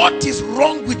say, what is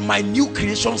wrong with my new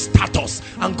creation status?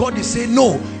 And God is saying,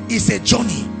 no, it's a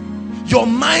journey. Your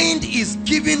mind is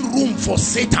giving room for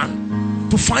Satan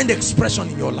to find expression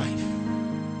in your life.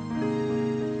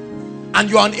 And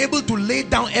you are unable to lay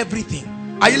down everything.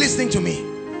 Are you listening to me?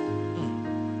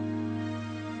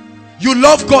 You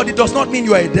love God. It does not mean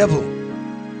you are a devil.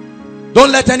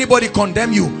 Don't let anybody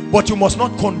condemn you, but you must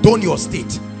not condone your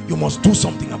state. You must do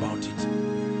something about it.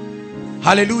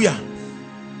 Hallelujah.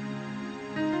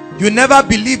 You never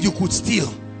believed you could steal.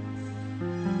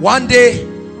 One day,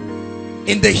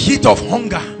 in the heat of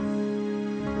hunger,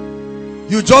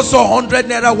 you just saw 100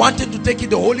 naira, wanted to take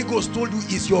it. The Holy Ghost told you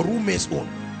it's your roommate's own.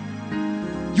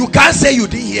 You can't say you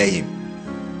didn't hear him.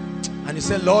 And you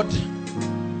said, Lord,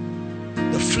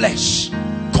 the flesh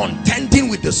contending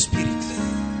with the spirit.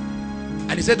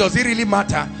 And he said, does it really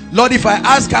matter? Lord, if I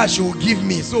ask her, she will give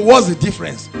me. So what's the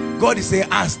difference? God is saying,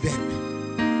 ask them.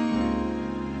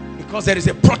 Because there is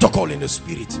a protocol in the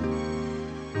spirit.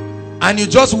 And you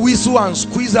just whistle and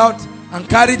squeeze out and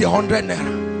carry the 100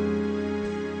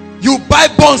 naira. You buy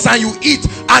buns and you eat,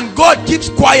 and God keeps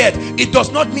quiet. It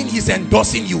does not mean he's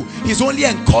endorsing you. He's only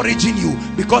encouraging you,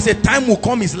 because a time will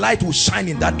come his light will shine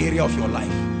in that area of your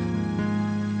life.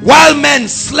 While men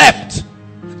slept,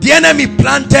 the enemy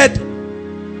planted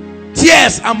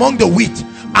tears among the wheat,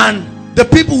 and the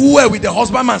people who were with the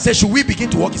husbandman said, should we begin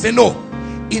to work? He said, no.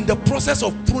 In the process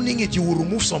of pruning it, you will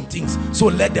remove some things, so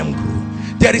let them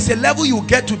grow. There is a level you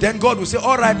get to, then God will say,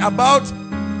 all right, about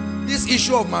this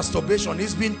issue of masturbation,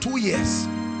 it's been 2 years,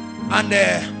 and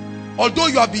although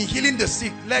you have been healing the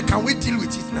sick, can we deal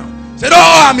with it now? Said,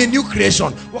 oh, I'm a new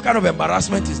creation. What kind of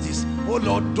embarrassment is this? Oh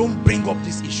Lord, don't bring up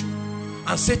this issue.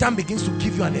 And Satan begins to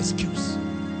give you an excuse.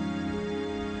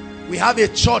 We have a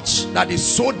church that is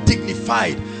so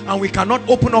dignified, and we cannot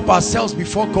open up ourselves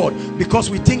before God because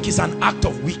we think it's an act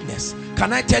of weakness.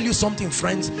 Can I tell you something,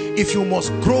 friends? If you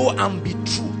must grow and be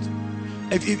truth,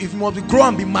 if you must grow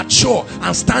and be mature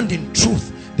and stand in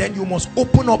truth, then you must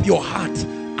open up your heart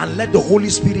and let the Holy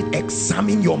Spirit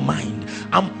examine your mind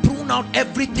and prune out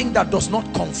everything that does not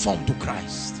conform to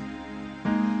Christ.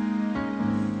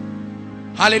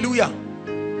 Hallelujah.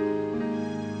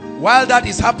 While that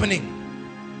is happening,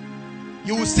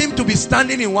 you will seem to be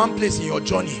standing in one place in your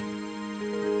journey.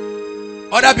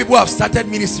 Other people have started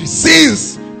ministry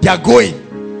since they are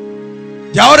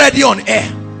going. They are already on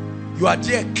air. You are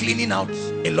there cleaning out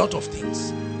a lot of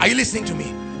things. Are you listening to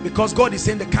me? Because God is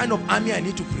saying the kind of army I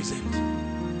need to present.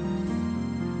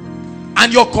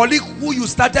 And your colleague who you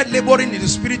started laboring in the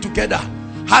spirit together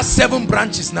has 7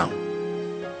 branches now.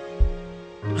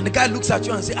 And the guy looks at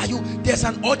you and says, there's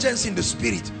an urgency in the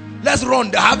spirit. Let's run,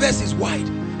 the harvest is wide.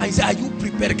 And he said, are you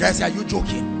prepared? The guy said, are you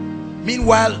joking?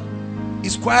 Meanwhile,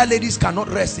 his choir ladies cannot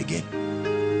rest again.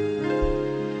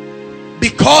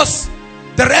 Because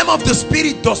the realm of the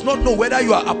spirit does not know whether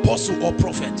you are apostle or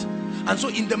prophet. And so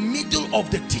in the middle of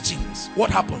the teachings, what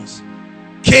happens?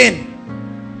 Cain,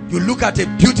 you look at a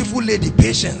beautiful lady,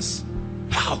 Patience.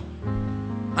 How?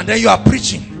 And then you are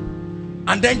preaching.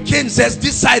 And then Cain says,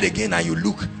 this side again, and you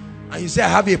look. And you say, I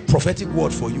have a prophetic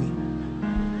word for you.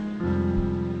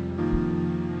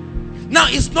 Now,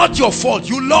 it's not your fault.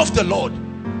 You love the Lord.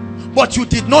 But you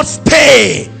did not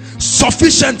stay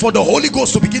sufficient for the Holy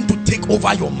Ghost to begin to take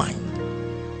over your mind.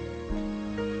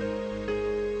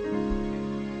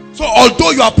 So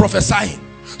although you are prophesying,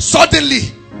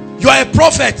 suddenly you are a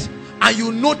prophet and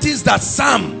you notice that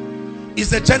Sam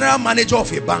is the general manager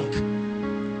of a bank,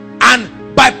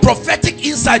 and by prophetic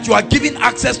insight you are giving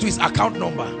access to his account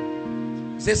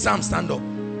number. Say, Sam, stand up.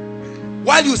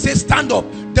 While you say stand up,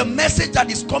 the message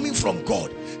that is coming from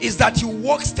God is that you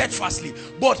walk steadfastly,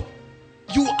 but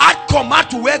you add comma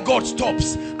to where God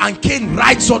stops, and Cain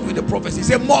writes on with the prophecy. He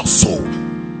said, more so,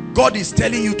 God is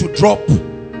telling you to drop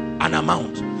an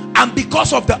amount, and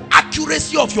because of the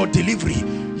accuracy of your delivery,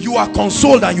 you are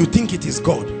consoled and you think it is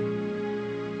God.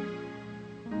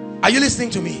 Are you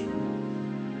listening to me?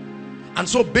 And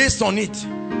so based on it,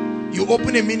 you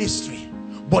open a ministry,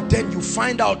 but then you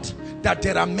find out that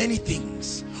there are many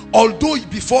things. Although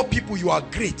before people you are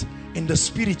great, in the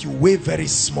spirit you weigh very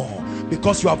small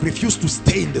because you have refused to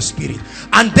stay in the spirit.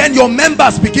 And then your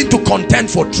members begin to contend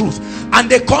for truth, and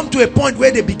they come to a point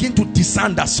where they begin to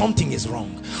discern that something is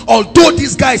wrong. Although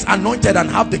this guy is anointed and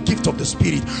have the gift of the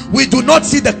spirit, we do not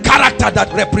see the character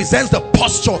that represents the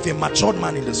posture of a matured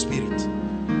man in the spirit.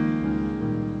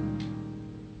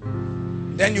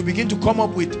 Then you begin to come up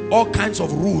with all kinds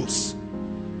of rules.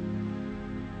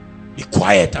 Be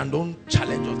quiet and don't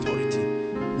challenge authority.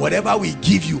 Whatever we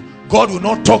give you, God will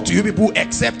not talk to you people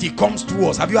except he comes through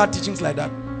us. Have you had teachings like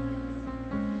that?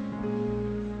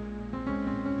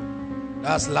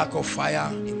 That's lack of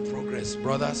fire in progress,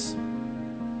 brothers.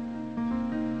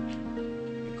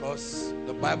 Because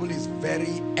the Bible is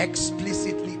very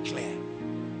explicitly clear.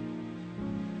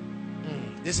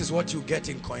 This is what you get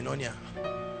in koinonia.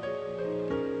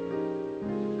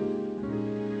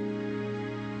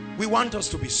 We want us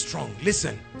to be strong.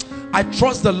 Listen, I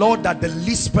trust the Lord that the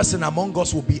least person among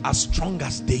us will be as strong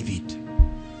as David.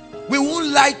 We won't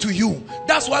lie to you.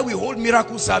 That's why we hold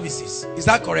miracle services. Is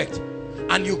that correct?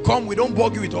 And you come, we don't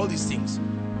bug you with all these things.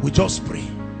 We just pray.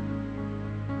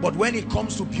 But when it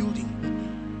comes to building,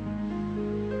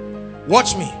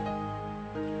 watch me.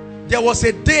 There was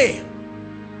a day,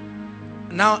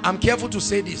 now I'm careful to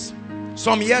say this,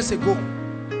 some years ago,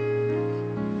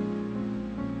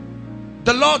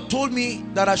 the Lord told me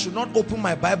that I should not open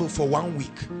my Bible for 1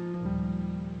 week.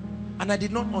 And I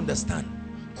did not understand.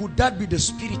 Could that be the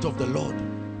Spirit of the Lord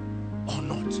or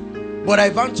not? But I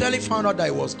eventually found out that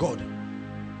it was God.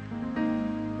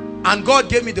 And God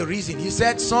gave me the reason. He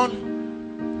said, son,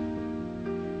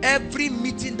 every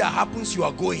meeting that happens you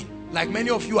are going. Like many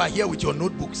of you are here with your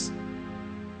notebooks.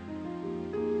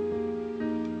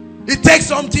 It takes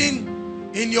something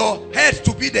in your head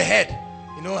to be the head.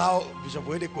 You know how Bishop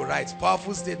Oedeko writes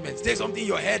powerful statements. Take something in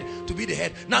your head to be the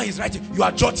head. Now he's writing, you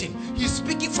are jotting. He's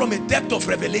speaking from a depth of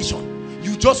revelation.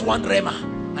 You just want rhema.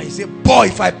 And you say, boy,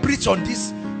 if I preach on this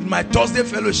in my Thursday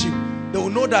fellowship, they will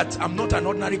know that I'm not an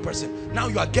ordinary person. Now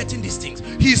you are getting these things.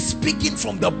 He's speaking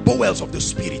from the bowels of the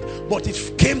spirit, but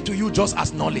it came to you just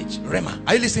as knowledge, rhema.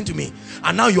 Are you listening to me?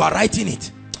 And now you are writing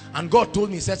it. And God told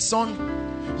me, he said,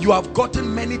 son, you have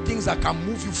gotten many things that can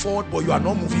move you forward, but you are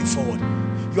not moving forward.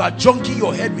 You are junking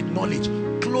your head with knowledge.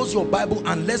 Close your Bible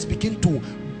and let's begin to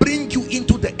bring you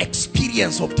into the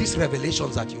experience of these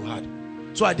revelations that you had.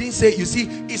 So I didn't say, you see,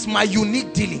 it's my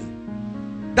unique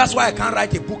dealing. That's why I can't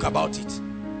write a book about it.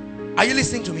 Are you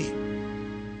listening to me?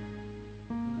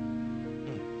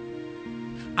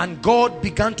 And God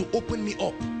began to open me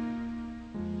up.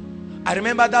 I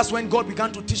remember that's when God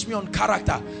began to teach me on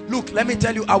character. Look, let me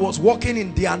tell you, I was walking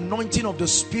in the anointing of the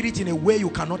Spirit in a way you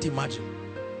cannot imagine.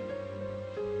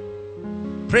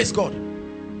 Praise God.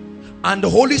 And the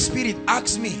Holy Spirit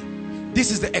asked me, this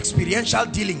is the experiential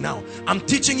dealing now. I'm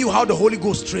teaching you how the Holy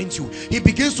Ghost trains you. He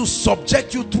begins to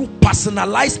subject you through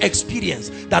personalized experience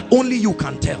that only you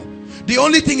can tell. The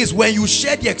only thing is, when you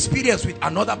share the experience with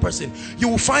another person, you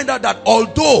will find out that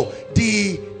although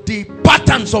the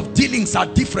patterns of dealings are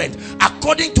different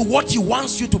according to what he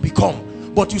wants you to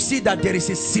become, but you see that there is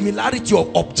a similarity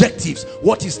of objectives,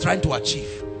 what he's trying to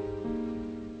achieve.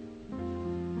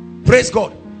 Praise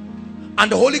God.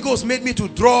 And the Holy Ghost made me to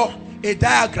draw a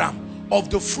diagram of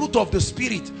the fruit of the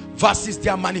Spirit versus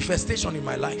their manifestation in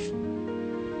my life.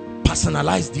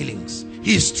 Personalized dealings.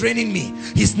 He is training me.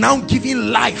 He's now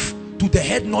giving life to the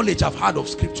head knowledge I've had of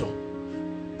Scripture.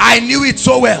 I knew it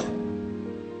so well.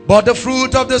 But the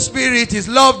fruit of the Spirit is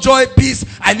love, joy, peace.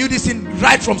 I knew this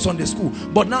right from Sunday school.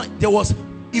 But now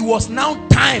it was now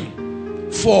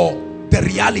time for the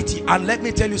reality. And let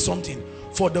me tell you something.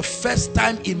 For the first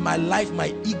time in my life,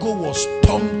 my ego was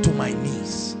torn to my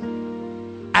knees.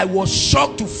 I was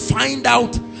shocked to find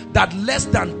out that less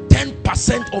than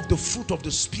 10% of the fruit of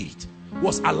the Spirit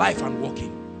was alive and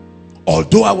working.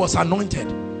 Although I was anointed,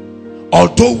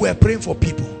 although we were praying for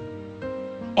people,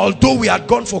 although we had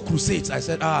gone for crusades, I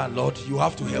said, Lord, you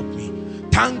have to help me.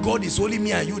 Thank God it's only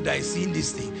me and you that is seeing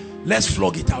this thing. Let's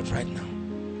flog it out right now.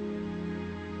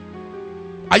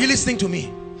 Are you listening to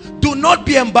me? Do not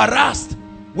be embarrassed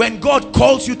when God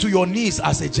calls you to your knees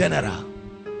as a general.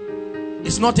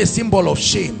 It's not a symbol of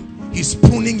shame. He's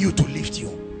pruning you to lift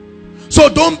you. So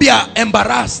don't be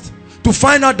embarrassed to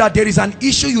find out that there is an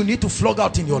issue you need to flog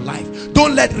out in your life.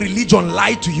 Don't let religion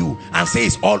lie to you and say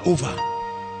it's all over.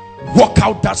 Walk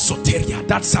out that soteria,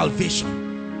 that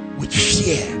salvation, with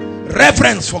fear,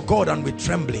 reverence for God, and with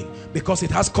trembling, because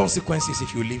it has consequences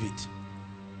if you leave it.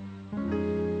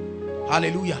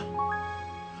 Hallelujah.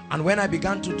 And when I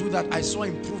began to do that, I saw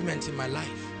improvement in my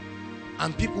life,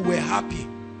 and people were happy.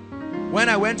 When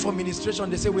I went for ministration,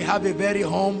 they said, we have a very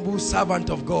humble servant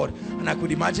of God. And I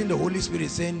could imagine the Holy Spirit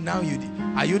saying, now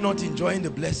are you not enjoying the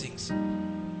blessings?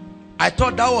 I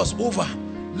thought that was over.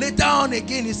 Later on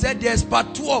again, he said, there's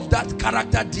part 2 of that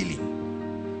character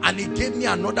dealing. And he gave me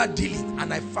another dealing,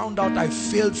 and I found out I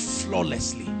failed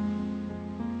flawlessly.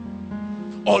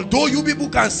 Although you people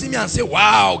can see me and say,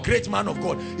 wow, great man of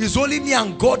God, it's only me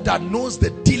and God that knows the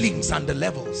dealings and the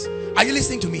levels. Are you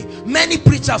listening to me? Many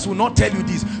preachers will not tell you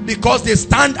this because they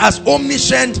stand as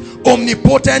omniscient,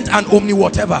 omnipotent, and omni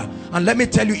whatever. And let me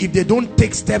tell you, if they don't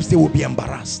take steps, they will be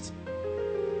embarrassed.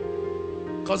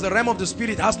 Because the realm of the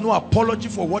Spirit has no apology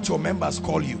for what your members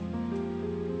call you.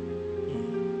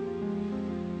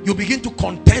 You begin to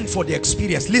contend for the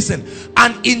experience. Listen,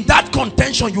 and in that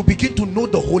contention, you begin to know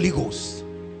the Holy Ghost.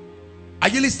 Are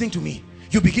you listening to me?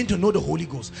 You begin to know the Holy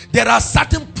Ghost. There are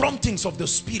certain promptings of the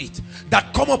Spirit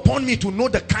that come upon me to know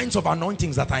the kinds of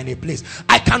anointings that are in a place.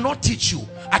 I cannot teach you.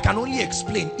 I can only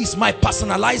explain. It's my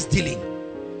personalized dealing.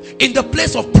 In the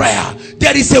place of prayer,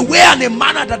 there is a way and a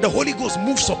manner that the Holy Ghost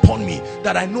moves upon me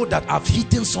that I know that I've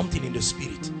hidden something in the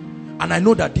Spirit. And I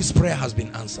know that this prayer has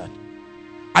been answered.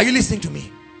 Are you listening to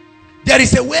me? There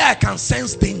is a way I can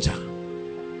sense danger.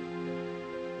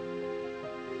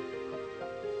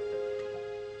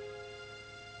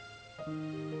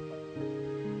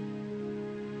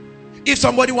 If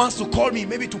somebody wants to call me,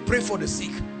 maybe to pray for the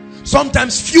sick,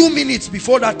 sometimes few minutes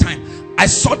before that time, I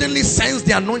suddenly sense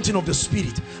the anointing of the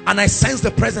Spirit, and I sense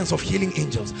the presence of healing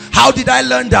angels. How did I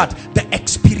learn that? The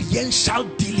experiential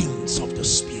dealings of the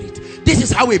Spirit. This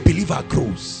is how a believer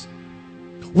grows.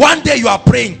 One day you are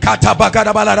praying,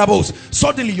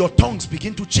 suddenly your tongues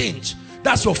begin to change.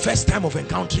 That's your first time of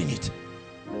encountering it.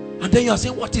 And then you are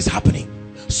saying, what is happening?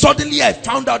 Suddenly I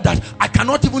found out that I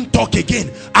cannot even talk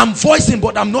again. I'm voicing,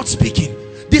 but I'm not speaking.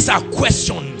 These are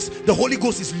questions. The Holy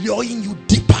Ghost is luring you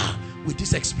deeper with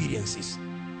these experiences.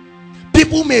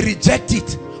 People may reject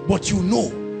it, but you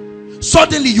know.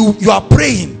 Suddenly you are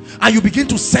praying and you begin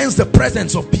to sense the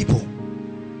presence of people.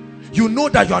 You know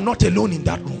that you are not alone in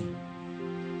that room.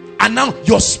 And now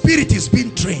your spirit is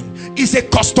being trained. It's a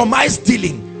customized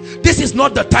dealing. This is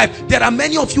not the type. There are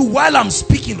many of you, while I'm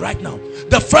speaking right now,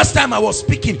 the first time I was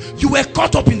speaking, you were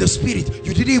caught up in the Spirit.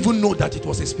 You didn't even know that it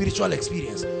was a spiritual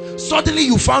experience. Suddenly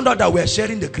you found out that we are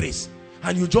sharing the grace,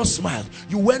 and you just smiled.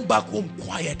 You went back home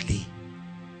quietly,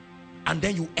 and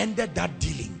then you ended that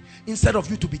dealing instead of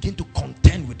you to begin to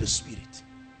contend with the Spirit.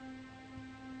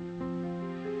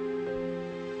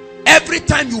 every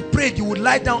time you prayed, you would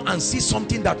lie down and see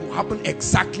something that will happen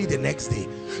exactly the next day.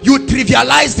 You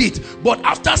trivialized it, but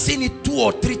after seeing it 2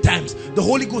 or 3 times, the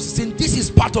Holy Ghost is saying, this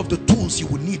is part of the tools you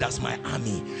will need as my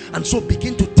army. And so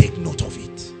begin to take note of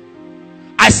it.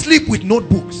 I sleep with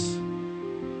notebooks.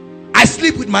 I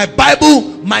sleep with my Bible,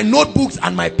 my notebooks,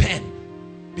 and my pen.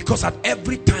 Because at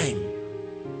every time,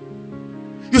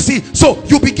 you see, so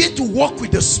you begin to walk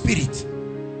with the Spirit.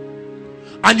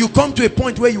 And you come to a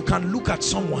point where you can look at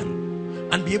someone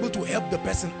and be able to help the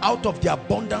person out of the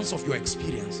abundance of your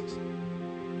experiences.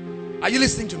 Are you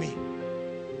listening to me?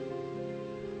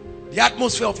 The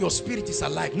atmosphere of your spirit is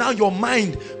alive. Now your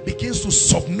mind begins to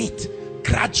submit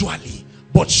gradually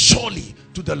but surely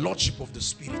to the lordship of the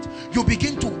Spirit. You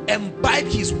begin to imbibe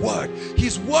his word.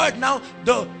 His word now,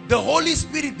 the Holy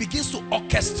Spirit begins to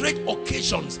orchestrate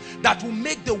occasions that will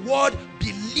make the word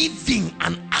be living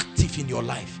and active in your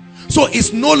life. So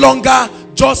it's no longer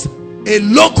just a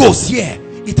logos here.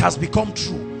 It has become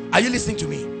true. Are you listening to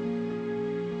me?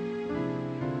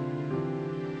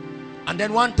 And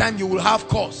then one time you will have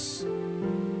course,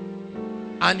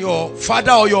 and your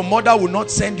father or your mother will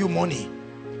not send you money,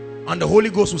 and the Holy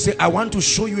Ghost will say, I want to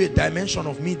show you a dimension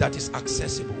of me that is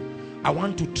accessible. I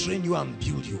want to train you and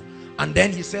build you. And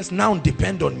then he says, now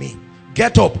depend on me.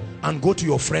 Get up and go to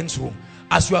your friend's room.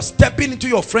 As you are stepping into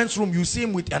your friend's room, you see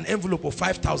him with an envelope of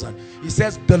 5,000. He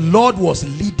says, the Lord was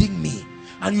leading me.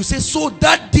 And you say, so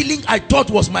that dealing I thought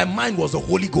was my mind was the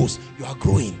Holy Ghost. You are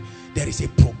growing. There is a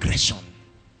progression.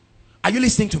 Are you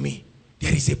listening to me?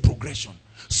 There is a progression.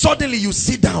 Suddenly you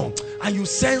sit down and you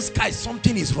sense, guys,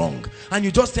 something is wrong. And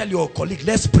you just tell your colleague,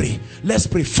 let's pray. Let's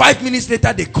pray. 5 minutes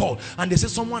later they call and they say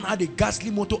someone had a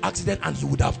ghastly motor accident and he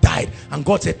would have died. And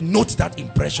God said, note that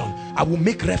impression. I will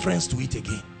make reference to it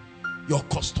again. Your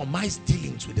customized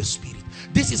dealings with the Spirit.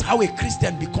 This is how a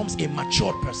Christian becomes a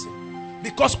mature person.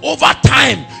 Because over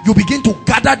time you begin to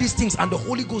gather these things and the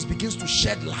Holy Ghost begins to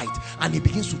shed light and he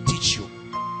begins to teach you.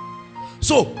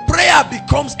 So prayer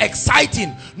becomes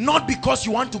exciting, not because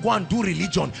you want to go and do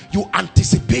religion. You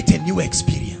anticipate a new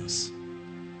experience.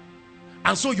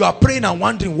 And so you are praying and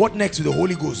wondering, what next will the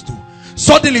Holy Ghost do?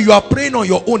 Suddenly you are praying on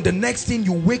your own. The next thing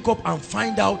you wake up and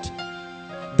find out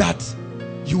that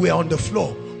you were on the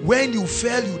floor. When you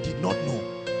fell, you did not know.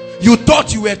 You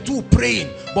thought you were too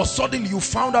praying, but suddenly you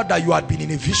found out that you had been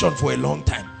in a vision for a long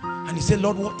time. And you say,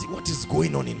 Lord, what is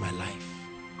going on in my life?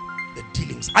 The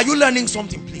dealings. Are you learning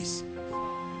something, please?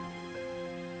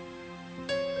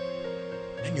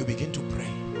 Then you begin to pray.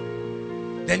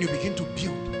 Then you begin to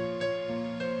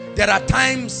build. There are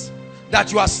times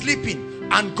that you are sleeping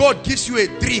and God gives you a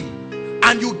dream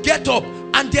and you get up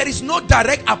and there is no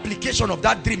direct application of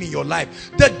that dream in your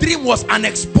life. The dream was an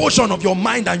explosion of your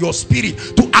mind and your spirit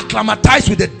to acclimatize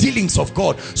with the dealings of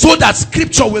God, so that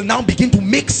scripture will now begin to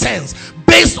make sense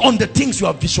based on the things you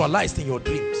have visualized in your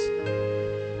dreams.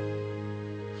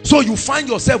 So you find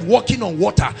yourself walking on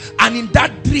water, and in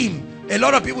that dream, a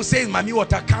lot of people say, Mami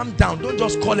water, calm down. Don't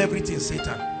just call everything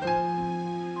Satan.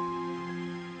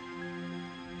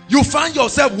 You find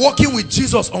yourself walking with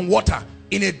Jesus on water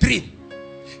in a dream.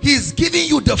 He's giving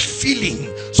you the feeling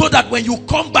so that when you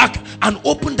come back and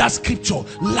open that scripture,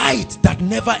 light that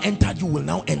never entered you will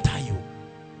now enter you.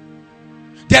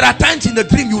 There are times in the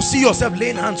dream you see yourself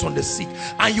laying hands on the sick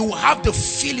and you have the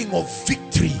feeling of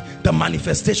victory, the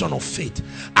manifestation of faith.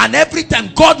 And every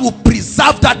time God will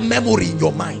preserve that memory in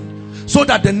your mind, so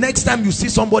that the next time you see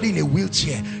somebody in a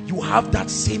wheelchair, you have that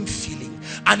same feeling,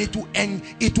 and it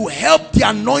will help the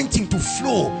anointing to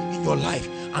flow in your life.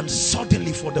 And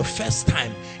suddenly, for the first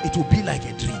time, it will be like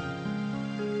a dream.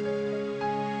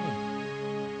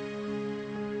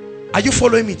 Are you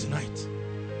following me tonight?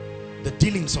 The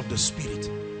dealings of the Spirit,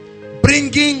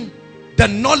 bringing the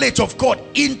knowledge of God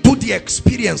into the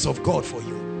experience of God for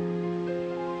you.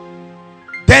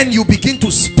 Then you begin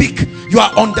to speak. You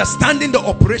are understanding the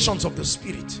operations of the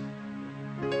Spirit.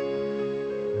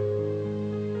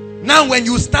 Now when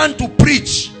you stand to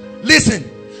preach, listen,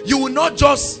 you will not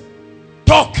just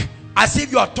talk as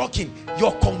if you are talking.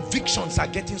 Your convictions are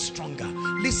getting stronger.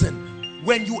 Listen,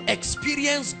 when you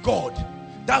experience God,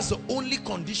 that's the only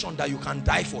condition that you can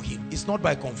die for him. It's not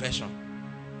by confession.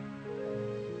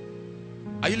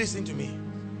 Are you listening to me?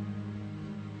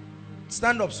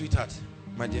 Stand up, sweetheart,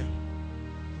 my dear.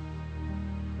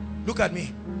 Look at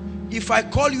me. If I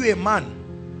call you a man,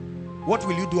 what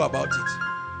will you do about it?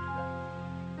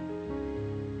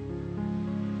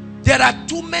 There are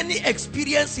too many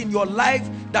experiences in your life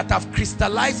that have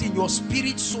crystallized in your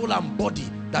spirit, soul, and body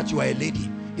that you are a lady.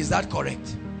 Is that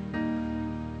correct?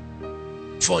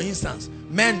 For instance,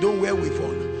 men don't wear weave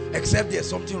on except there's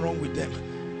something wrong with them.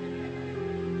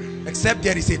 except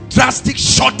there is a drastic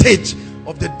shortage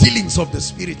of the dealings of the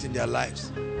Spirit in their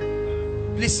lives.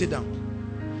 Please sit down.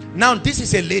 Now this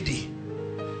is a lady.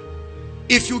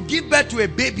 If you give birth to a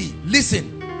baby,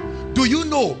 listen, do you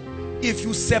know if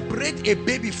you separate a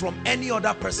baby from any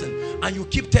other person and you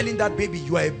keep telling that baby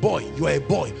you are a boy, you are a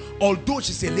boy, although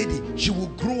she's a lady, she will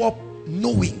grow up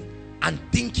knowing and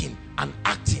thinking and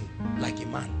acting like a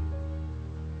man,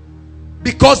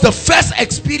 because the first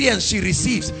experience she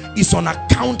receives is on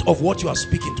account of what you are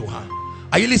speaking to her.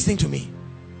 Are you listening to me?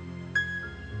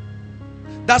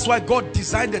 That's why God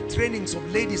designed the trainings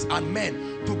of ladies and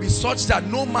men to be such that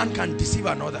no man can deceive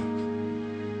another.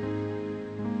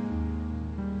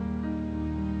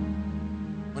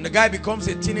 When the guy becomes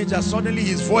a teenager, suddenly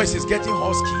his voice is getting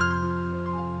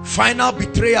husky. Final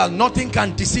betrayal, nothing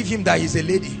can deceive him that he's a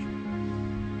lady.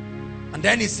 And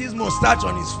then he sees mustache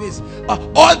on his face.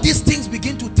 All these things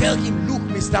begin to tell him, look,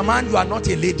 Mr. Man, you are not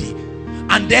a lady.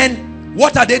 And then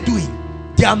what are they doing?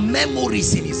 They are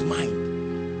memories in his mind.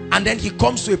 And then he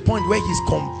comes to a point where he's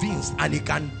convinced and he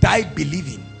can die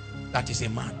believing that he's a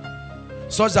man.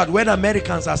 Such that when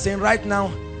Americans are saying right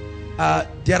now,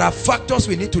 there are factors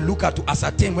we need to look at to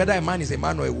ascertain whether a man is a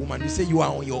man or a woman, we say you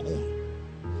are on your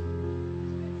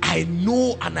own. I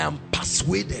know and I am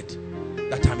persuaded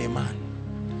that I'm a man.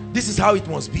 This is how it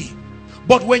must be.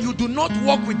 But when you do not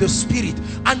walk with the Spirit,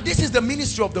 and this is the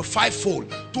ministry of the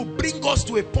fivefold, to bring us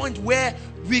to a point where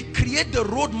we create the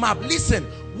roadmap. Listen,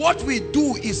 what we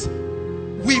do is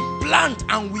we plant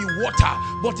and we water,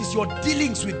 but it's your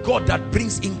dealings with God that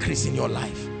brings increase in your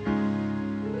life.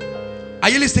 Are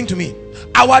you listening to me?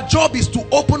 Our job is to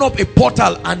open up a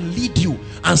portal and lead you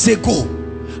and say go,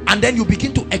 and then you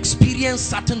begin to experience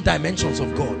certain dimensions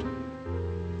of God.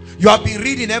 You have been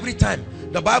reading every time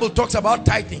the Bible talks about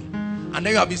tithing, and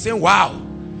then you have been saying, wow.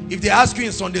 If they ask you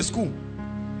in Sunday school,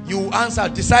 you answer.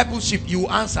 Discipleship, you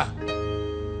answer.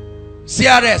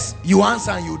 CRS, you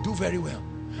answer and you do very well.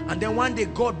 And then one day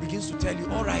God begins to tell you,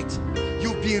 all right,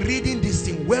 you've been reading this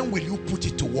thing, when will you put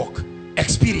it to work?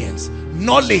 Experience,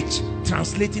 knowledge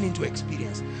translating into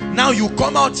experience. Now you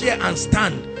come out here and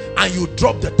stand and you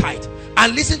drop the tithe.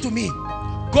 And listen to me,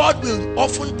 God will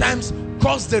oftentimes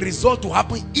cause the result to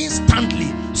happen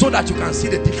instantly so that you can see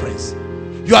the difference.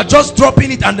 You are just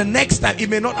dropping it, and the next time it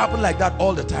may not happen like that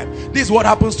all the time. This is what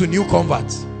happens to new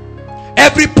converts.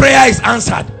 Every prayer is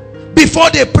answered before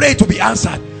they pray to be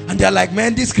answered, and they're like,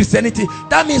 man, this Christianity,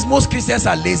 that means most Christians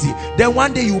are lazy. Then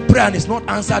one day you pray and it's not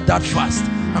answered that fast,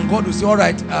 and God will say, all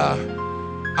right,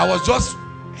 I was just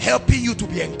helping you to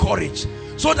be encouraged,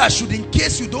 so that should in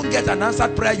case you don't get an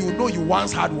answered prayer, you know you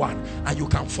once had one and you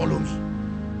can follow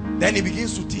me. Then he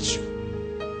begins to teach you.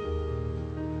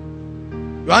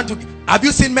 Have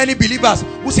you seen many believers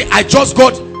who say, I just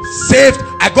got saved,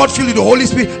 I got filled with the Holy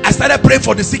Spirit, I started praying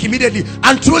for the sick immediately,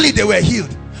 and truly they were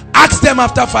healed? Ask them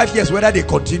after 5 years whether they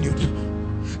continued.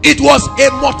 It was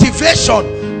a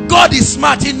motivation. God is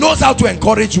smart, he knows how to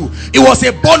encourage you. It was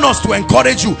a bonus to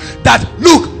encourage you that,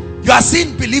 look, you are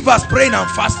seeing believers praying and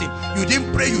fasting. You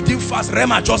didn't pray, you didn't fast,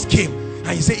 Rema just came,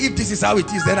 and you say, if this is how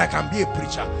it is, then I can be a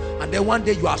preacher. And then one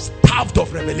day you are starved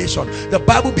of revelation. The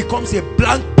Bible becomes a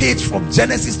blank page from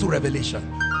Genesis to Revelation.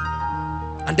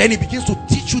 And then he begins to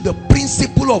teach you the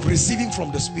principle of receiving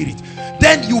from the Spirit.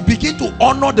 Then you begin to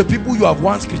honor the people you have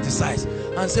once criticized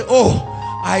and say, oh,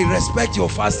 I respect your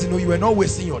fasting. No, you were not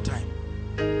wasting your time.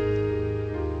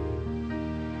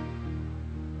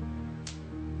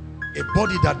 A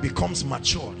body that becomes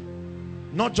matured,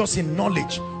 not just in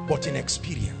knowledge but in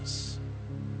experience.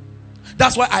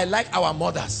 That's why I like our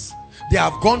mothers. They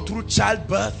have gone through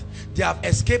childbirth, they have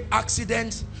escaped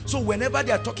accidents. So whenever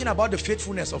they are talking about the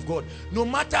faithfulness of God, no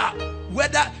matter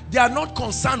whether they are not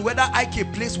concerned whether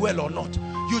IK plays well or not,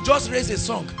 you just raise a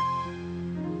song.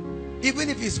 Even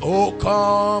if it's, oh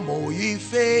come, oh ye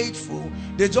faithful,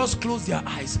 they just close their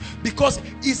eyes, because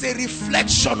it's a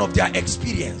reflection of their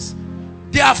experience.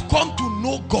 They have come to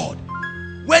know God.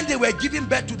 When they were giving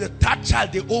birth to the third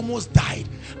child, they almost died,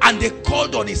 and they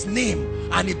called on his name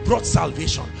and it brought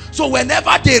salvation. So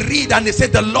whenever they read and they say,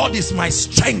 the Lord is my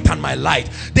strength and my light,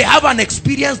 they have an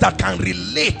experience that can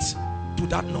relate to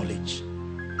that knowledge,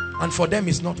 and for them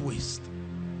it's not waste.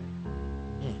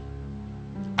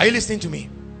 Are you listening to me?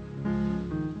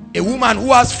 A woman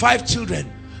who has 5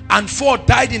 children and 4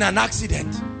 died in an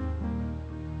accident.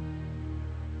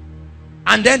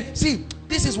 And then, see,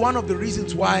 this is one of the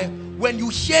reasons why when you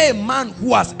hear a man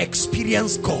who has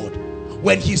experienced God,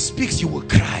 when he speaks you will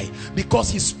cry, because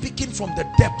he's speaking from the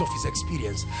depth of his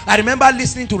experience. I remember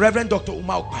listening to Reverend Dr.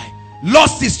 Umar Okpai,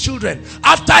 lost his children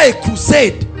after a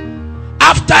crusade.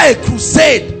 After a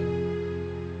crusade,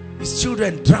 his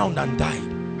children drowned and died.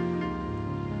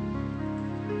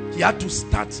 he had to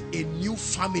start a new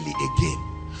family again.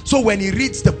 So when he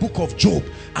reads the book of Job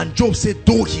and Job said,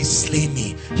 though he slay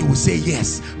me, he will say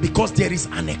yes, because there is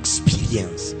an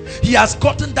experience. He has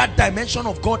gotten that dimension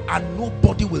of God and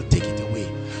nobody will take it away.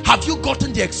 Have you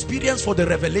gotten the experience for the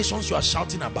revelations you are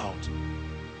shouting about?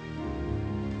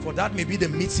 For that may be the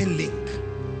missing link.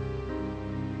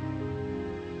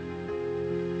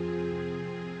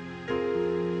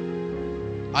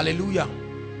 Hallelujah.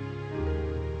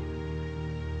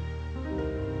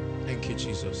 Thank you,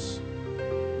 Jesus.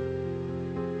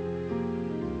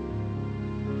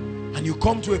 And you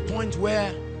come to a point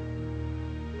where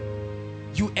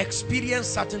you experience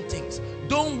certain things.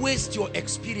 Don't waste your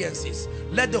experiences.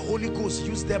 Let the Holy Ghost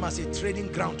use them as a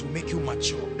training ground to make you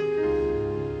mature.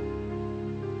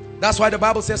 That's why the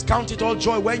Bible says, count it all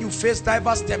joy when you face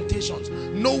diverse temptations,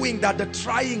 knowing that the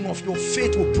trying of your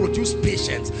faith will produce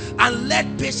patience, and let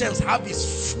patience have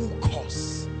its full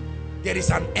course. There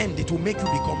is an end. It will make you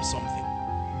become something.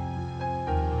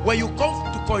 When you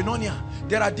come to Koinonia,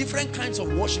 there are different kinds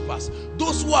of worshipers.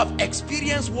 Those who have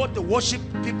experienced what the worship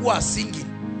people are singing.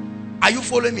 Are you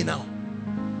following me now?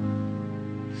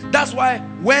 That's why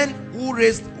when who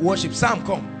raised worship? Sam,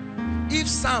 come. If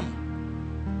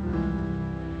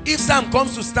Sam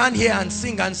comes to stand here and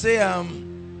sing and say,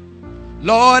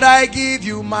 Lord, I give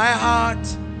you my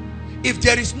heart. If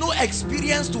there is no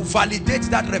experience to validate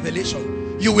that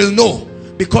revelation, you will know,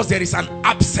 because there is an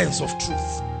absence of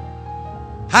truth.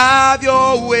 Have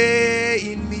your way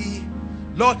in me,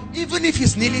 Lord. Even if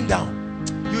he's kneeling down,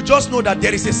 you just know that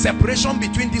there is a separation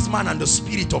between this man and the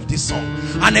spirit of this song.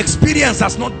 An experience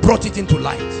has not brought it into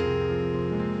light.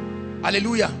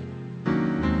 Hallelujah.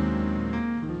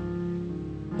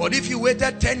 But if you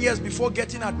waited 10 years before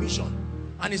getting admission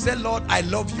and he said, Lord, I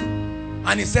love you,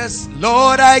 and he says,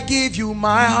 Lord, I give you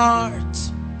my heart,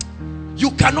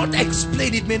 you cannot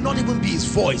explain. It may not even be his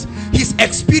voice. His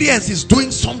experience is doing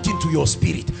something to your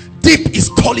spirit. Deep is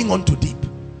calling unto deep.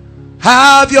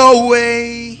 Have your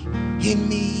way in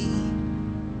me.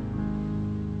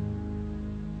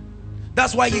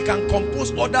 That's why he can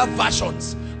compose other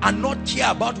versions and not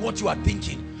care about what you are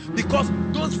thinking, because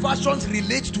those versions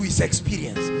relate to his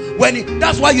experience.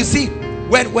 That's why you see,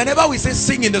 whenever we say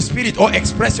sing in the spirit or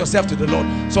express yourself to the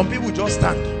Lord, some people just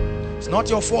stand. It's not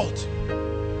your fault.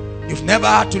 You've never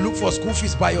had to look for school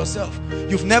fees by yourself.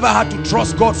 You've never had to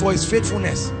trust God for his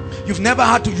faithfulness. You've never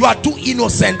had to. You are too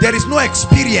innocent. There is no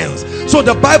experience. So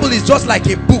the Bible is just like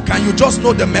a book and you just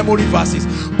know the memory verses.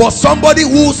 But somebody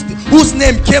whose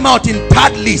name came out in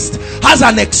that list has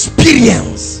an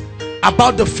experience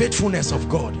about the faithfulness of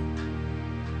God.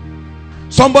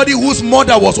 Somebody whose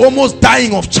mother was almost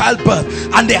dying of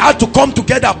childbirth and they had to come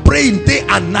together praying day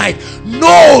and night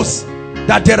knows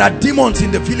that there are demons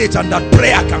in the village and that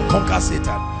prayer can conquer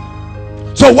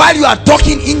Satan. So while you are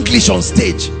talking English on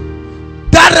stage,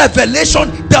 that revelation,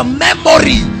 the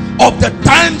memory of the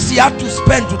times he had to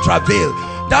spend to travail,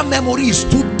 that memory is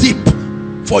too deep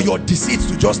for your deceit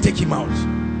to just take him out.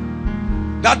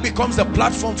 That becomes the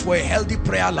platform for a healthy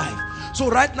prayer life. So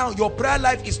right now your prayer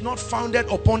life is not founded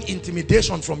upon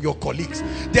intimidation from your colleagues.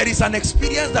 There is an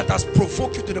experience that has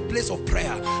provoked you to the place of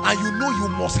prayer, and you know you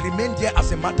must remain there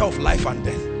as a matter of life and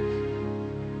death.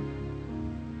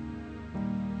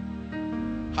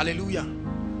 Hallelujah.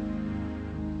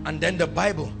 And then the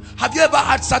Bible. Have you ever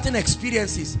had certain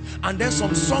experiences and then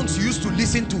some songs you used to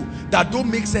listen to that don't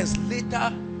make sense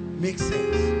later make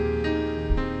sense?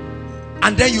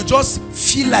 And then you just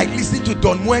feel like listening to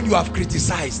Don when you have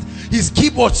criticized. His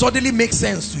keyboard suddenly makes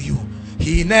sense to you.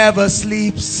 He never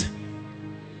sleeps.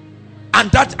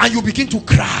 And you begin to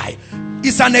cry.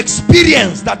 It's an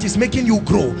experience that is making you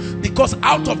grow, because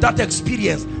out of that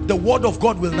experience, the word of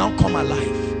God will now come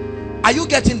alive. Are you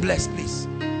getting blessed, please?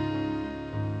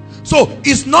 So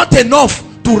it's not enough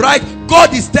to write.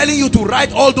 God is telling you to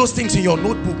write all those things in your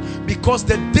notebook, because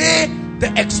the day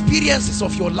the experiences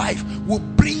of your life will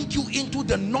bring you into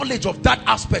the knowledge of that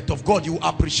aspect of God, you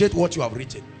appreciate what you have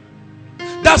written.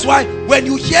 That's why when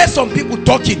you hear some people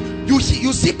talking, you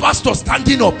see pastors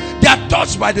standing up, they are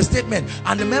touched by the statement,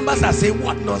 and the members are saying,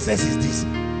 what nonsense is this?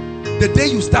 The day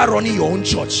you start running your own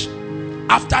church,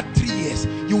 after 3 years,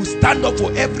 you will stand up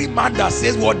for every man that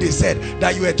says what they said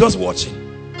that you were just watching.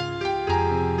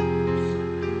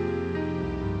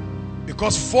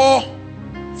 Because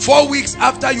four weeks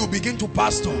after you begin to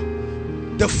pastor,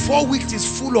 the 4 weeks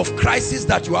is full of crises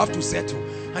that you have to settle,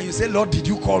 and you say, Lord, did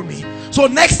you call me? So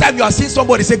next time you are seeing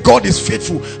somebody say God is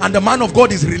faithful, and the man of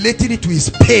God is relating it to his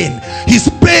pain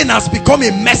has become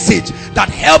a message that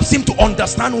helps him to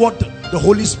understand what the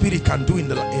Holy Spirit can do in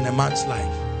a man's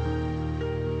life.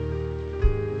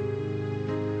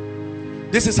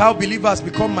 This is how believers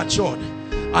become matured.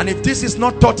 And if this is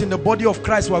not taught in the body of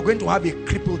Christ, we are going to have a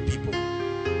crippled people.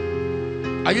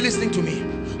 Are you listening to me?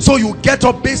 So you get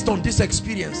up based on these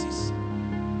experiences.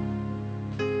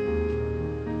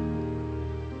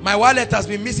 My wallet has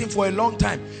been missing for a long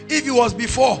time. If it was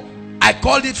before, I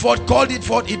called it forth,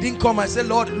 it didn't come. I said,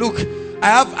 Lord, look,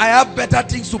 I have better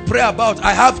things to pray about.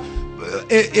 I have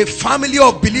a family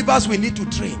of believers we need to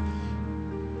train.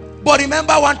 But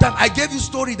remember one time I gave you a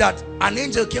story that an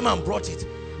angel came and brought it.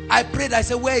 I prayed, I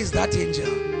said, where is that angel?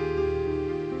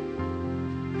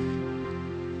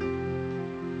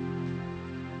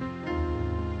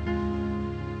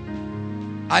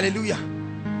 Hallelujah.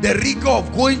 The rigor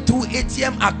of going through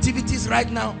ATM activities right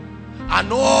now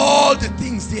and all the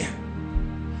things there.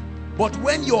 But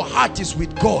when your heart is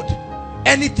with God,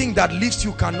 anything that leaves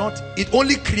you cannot, it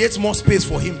only creates more space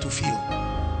for him to fill.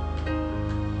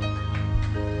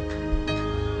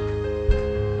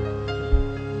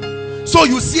 So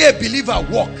you see a believer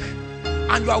walk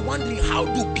and you are wondering, how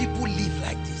do people live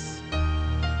like this?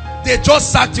 They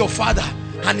just sacked your father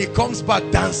and he comes back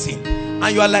dancing.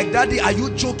 And you are like, Daddy, are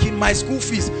you joking? My school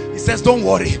fees. He says, don't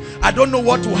worry, I don't know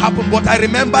what will happen, but I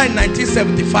remember in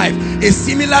 1975 a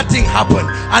similar thing happened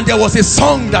and there was a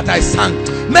song that I sang.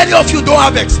 Many of you don't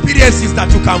have experiences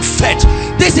that you can fetch.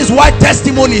 This is why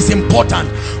testimony is important.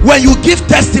 When you give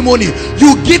testimony,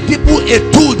 you give people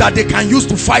a tool that they can use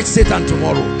to fight Satan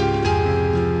tomorrow.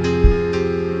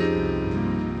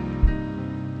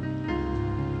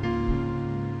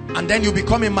 And then you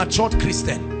become a matured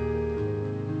Christian.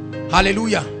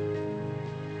 Hallelujah.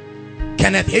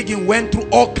 Kenneth Hagin went through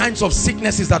all kinds of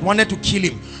sicknesses that wanted to kill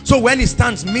him. So when he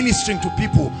stands ministering to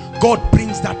people, God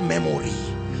brings that memory.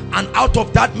 And out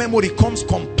of that memory comes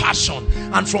compassion.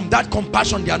 And from that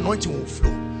compassion, the anointing will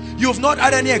flow. You've not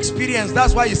had any experience.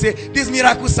 That's why you say, this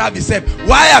miracle service,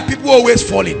 why are people always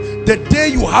falling? The day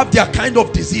you have their kind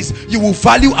of disease, you will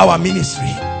value our ministry.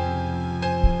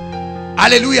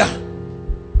 Hallelujah.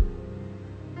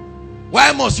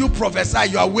 Why must you prophesy?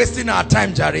 You are wasting our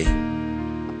time, Jerry.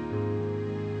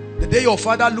 The day your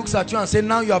father looks at you and says,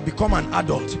 now you have become an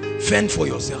adult, fend for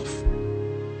yourself.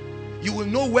 You will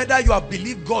know whether you have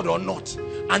believed God or not.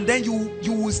 And then you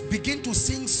will begin to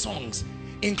sing songs,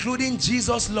 including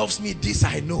Jesus loves me, this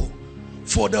I know,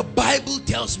 for the Bible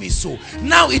tells me so.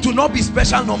 Now it will not be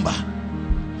special number.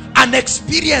 An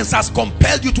experience has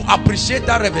compelled you to appreciate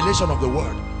that revelation of the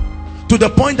word, to the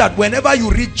point that whenever you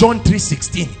read John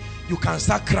 3:16, you can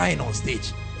start crying on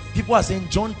stage. People are saying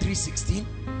John 3:16.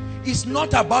 It's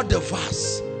not about the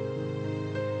verse.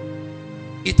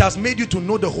 It has made you to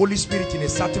know the Holy Spirit in a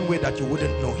certain way that you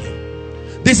wouldn't know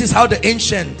him. This is how the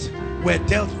ancient were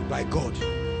dealt with by God.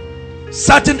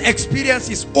 Certain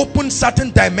experiences opened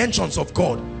certain dimensions of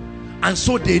God, and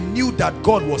so they knew that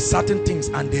God was certain things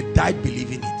and they died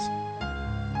believing it.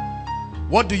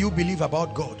 What do you believe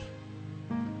about God?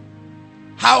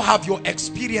 How have your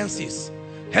experiences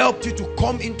helped you to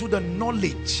come into the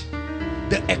knowledge,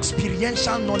 the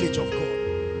experiential knowledge of God?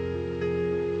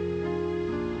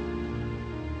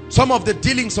 Some of the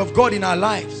dealings of God in our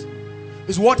lives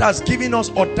is what has given us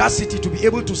audacity to be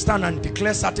able to stand and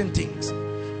declare certain things.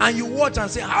 And you watch and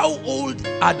say, how old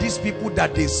are these people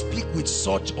that they speak with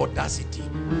such audacity?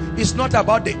 It's not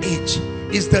about the age,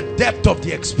 it's the depth of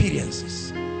the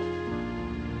experiences.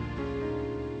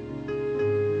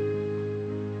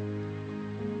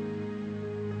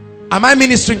 Am I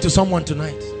ministering to someone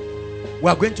tonight? We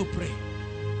are going to pray.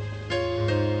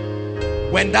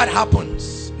 When that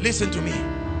happens, listen to me.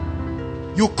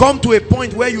 You come to a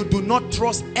point where you do not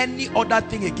trust any other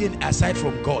thing again aside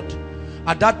from God.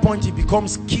 At that point, he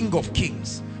becomes King of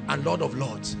Kings and Lord of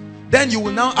Lords. Then you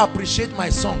will now appreciate my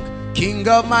song, King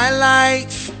of my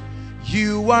life,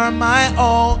 you are my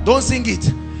all. Don't sing it.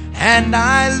 And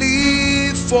I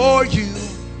live for you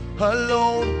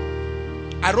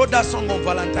alone. I wrote that song on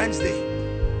Valentine's Day.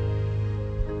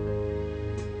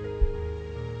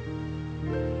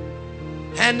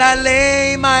 And I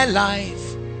lay my life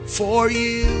for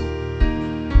you.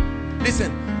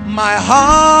 Listen, my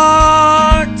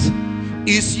heart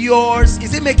is yours.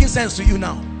 Is it making sense to you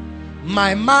now?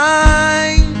 My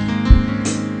mind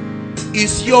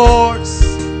is yours.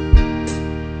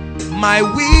 My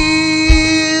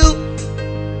will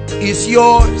is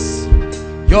yours.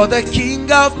 You're the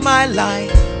king of my life.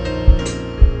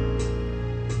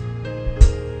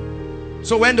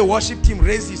 So when the worship team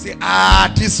raises, you say,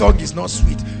 this song is not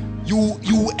sweet.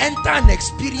 You enter an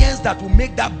experience that will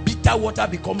make that bitter water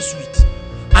become sweet.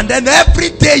 And then every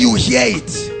day you hear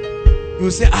it,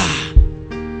 you say,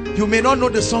 you may not know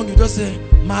the song, you just say,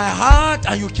 My heart,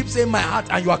 and you keep saying my heart,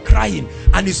 and you are crying,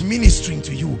 and it's ministering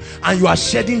to you, and you are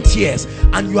shedding tears,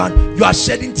 and you are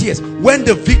shedding tears. When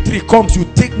the victory comes, you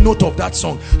take note of that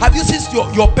song. Have you seen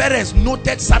your parents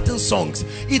noted certain songs?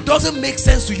 It doesn't make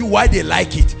sense to you why they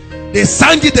like it. They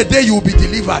sang it the day you will be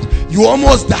delivered. You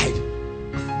almost died.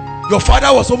 Your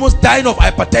father was almost dying of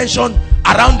hypertension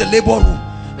around the labor room,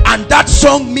 and that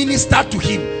song ministered to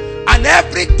him. And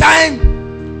every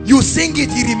time you sing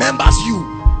it, he remembers you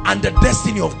and the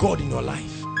destiny of God in your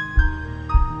life.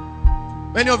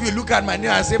 Many of you look at my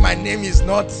name and say, my name is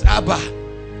not Abba.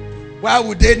 Why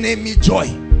would they name me Joy?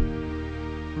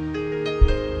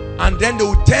 And then they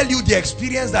will tell you the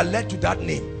experience that led to that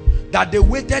name. That they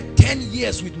waited 10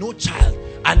 years with no child,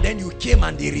 and then you came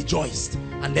and they rejoiced,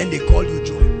 and then they call you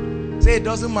Joy. Say, it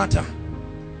doesn't matter.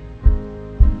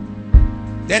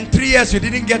 Then 3 years you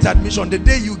didn't get admission. The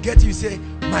day you get, you say,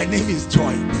 my name is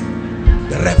Joy.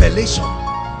 The revelation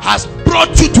has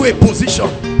brought you to a position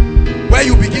where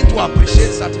you begin to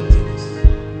appreciate certain things.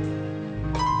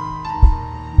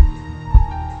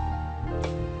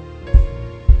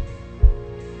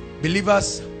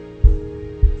 Believers,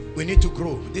 we need to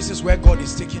grow. This is where God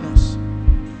is taking us.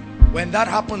 When that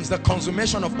happens, the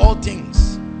consummation of all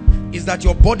things is that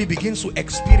your body begins to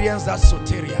experience that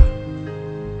soteria.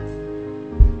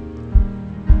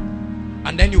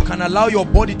 And then you can allow your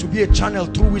body to be a channel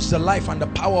through which the life and the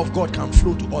power of God can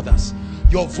flow to others.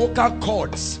 Your vocal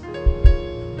cords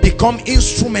become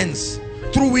instruments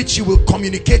through which you will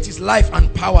communicate his life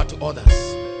and power to others.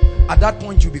 At that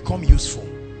point, you become useful.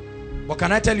 But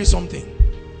can I tell you something?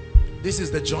 This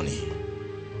is the journey.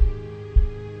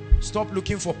 Stop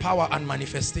looking for power and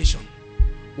manifestation.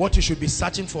 What you should be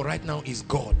searching for right now is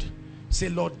God. Say,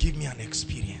 Lord, give me an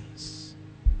experience.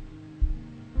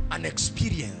 An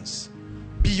experience.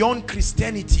 Beyond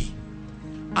Christianity,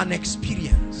 an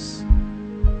experience.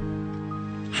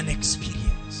 An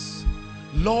experience.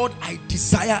 Lord, I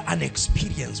desire an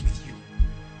experience with you.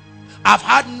 I've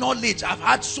had knowledge, I've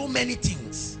had so many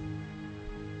things.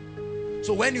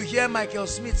 So when you hear Michael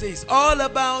Smith say it's all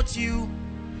about you,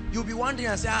 you'll be wondering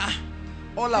and say,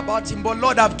 all about him. But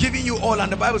Lord, I've given you all,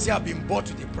 and the Bible says I've been bought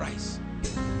with a price.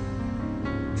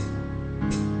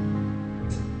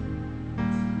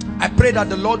 I pray that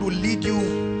the Lord will lead you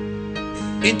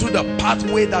into the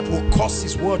pathway that will cause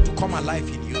his word to come alive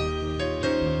in you.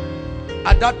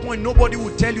 At that point, nobody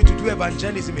will tell you to do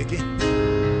evangelism again.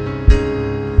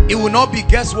 It will not be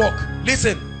guesswork.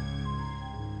 Listen,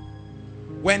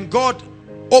 when God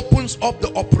opens up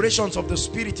the operations of the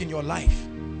Spirit in your life,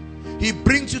 he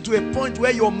brings you to a point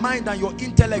where your mind and your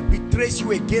intellect betrays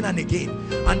you again and again,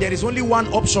 and there is only one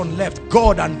option left: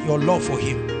 God and your love for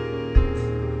him.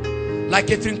 Like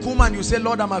a Trinkuman, you say,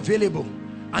 Lord, I'm available,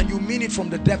 and you mean it from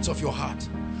the depths of your heart.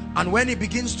 And when he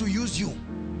begins to use you,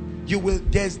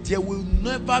 there will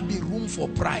never be room for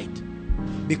pride,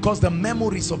 because the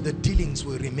memories of the dealings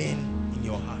will remain in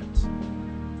your heart.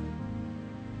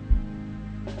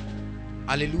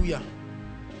 Hallelujah.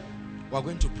 We're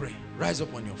going to pray. Rise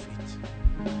up on your feet.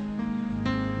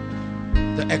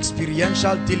 The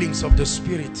experiential dealings of the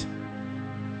Spirit.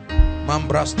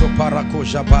 Mambrasto parako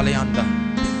jabaleanda.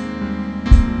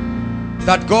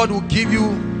 That God will give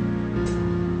you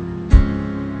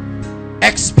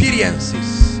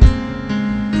experiences.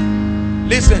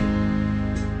 Listen,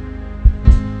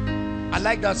 I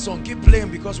like that song. Keep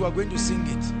playing, because we are going to sing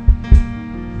it.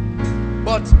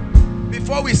 But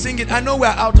before we sing it, I know we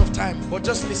are out of time, but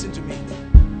just listen to me.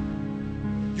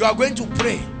 You are going to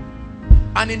pray,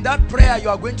 and in that prayer you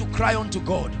are going to cry unto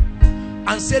God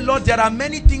and say, Lord, there are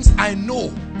many things I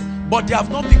know, but they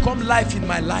have not become life in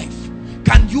my life.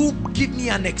 Can you give me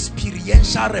an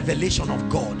experiential revelation of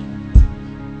God?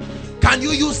 Can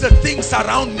you use the things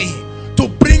around me to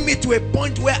bring me to a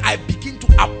point where I begin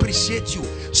to appreciate you?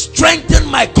 Strengthen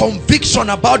my conviction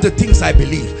about the things I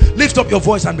believe. Lift up your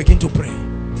voice and begin to pray.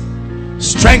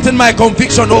 Strengthen my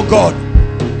conviction, oh God.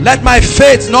 Let my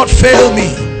faith not fail me.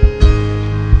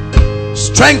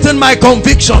 Strengthen my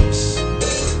convictions,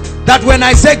 that when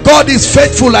I say God is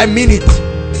faithful, I mean it.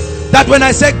 That when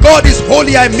I say God is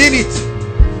holy, I mean it.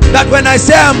 That when I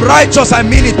say I'm righteous, I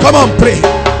mean it. Come on, pray.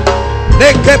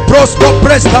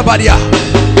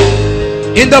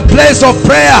 In the place of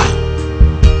prayer,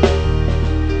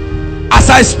 as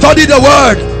I study the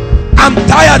word, I'm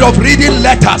tired of reading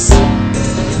letters.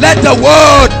 Let the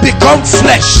word become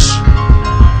flesh.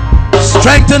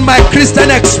 Strengthen my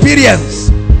Christian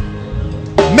experience.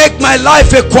 Make my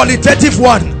life a qualitative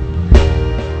one.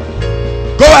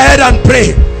 Go ahead and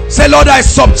pray. Say, Lord, I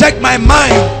subject my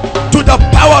mind to the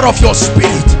power of your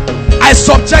Spirit. I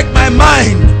subject my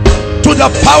mind to the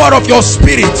power of your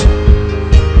Spirit.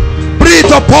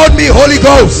 Breathe upon me, Holy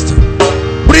Ghost.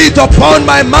 Breathe upon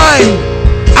my mind.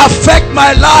 Affect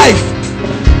my life.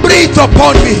 Breathe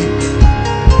upon me.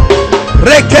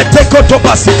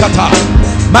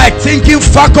 My thinking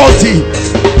faculty.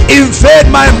 Invade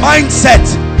my mindset.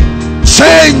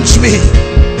 Change me.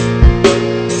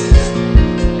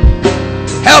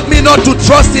 Help me not to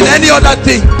trust in any other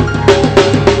thing.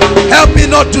 Help me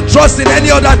not to trust in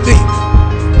any other thing.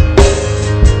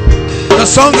 The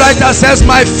songwriter says,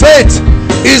 my faith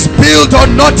is built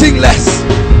on nothing less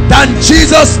than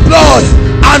Jesus' blood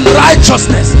and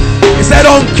righteousness. He said,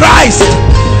 on Christ,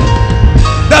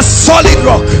 the solid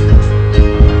rock.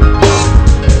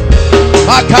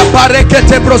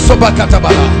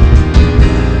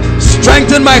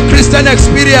 Strengthen my Christian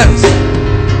experience,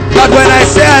 that when I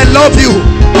say I love you,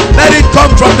 let it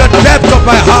come from the depth of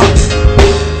my heart.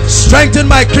 Strengthen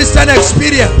my Christian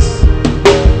experience,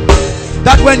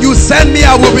 that when you send me,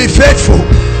 I will be faithful.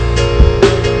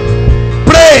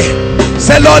 Pray,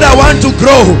 say, Lord, I want to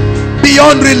grow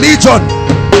beyond religion.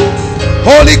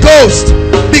 Holy Ghost,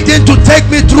 begin to take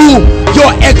me through your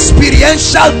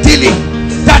experiential dealing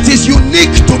that is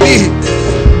unique to me.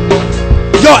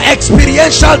 Your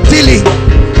experiential dealing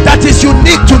that is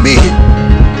unique to me.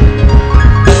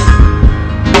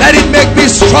 Let it make me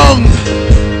strong.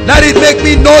 Let it make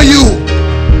me know you.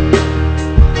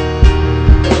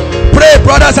 Pray,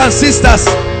 brothers and sisters.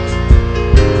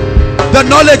 The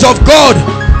knowledge of God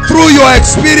through your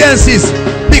experiences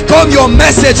become your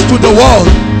message to the world.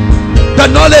 The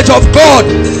knowledge of God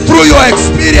through your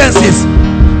experiences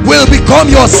will become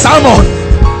your sermon.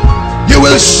 You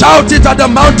will shout it at the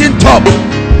mountaintop.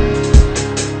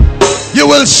 You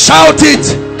will shout it.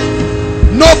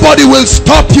 Nobody will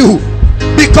stop you,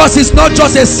 because it's not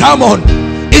just a sermon.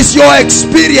 It's your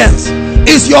experience.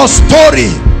 It's your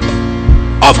story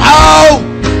of how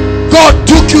God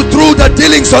took you through the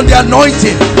dealings on the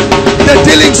anointing, the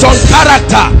dealings on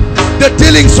character, the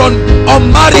dealings on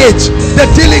marriage, the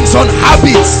dealings on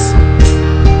habits.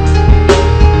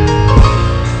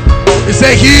 He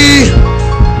said, he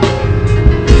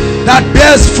that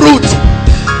bears fruit,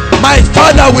 my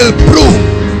Father will prove.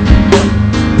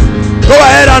 Go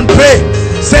ahead and pray.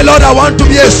 Say, Lord, I want to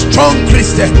be a strong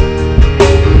Christian.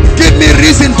 Give me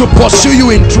reason to pursue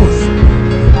you in truth.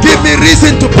 Give me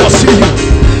reason to pursue you.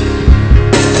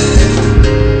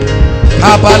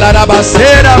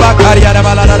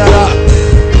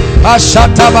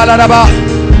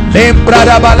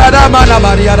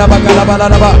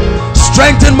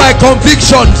 Strengthen my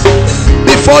convictions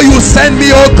before you send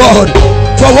me, oh God.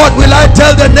 For what will I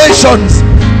tell the nations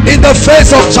in the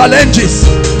face of challenges?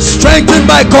 Strengthen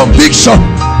my conviction.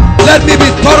 Let me be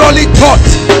thoroughly taught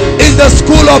in the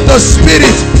school of the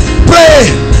Spirit. Pray.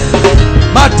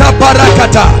 Mata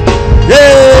parakata.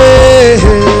 Yeah.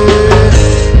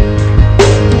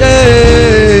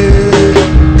 Yeah.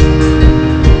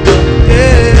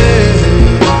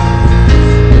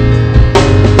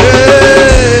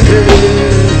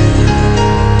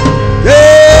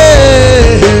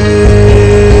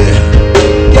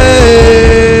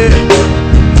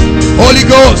 Holy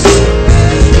Ghost,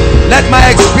 let my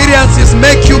experiences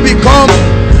make you become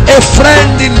a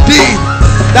friend indeed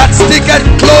that sticketh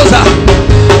closer.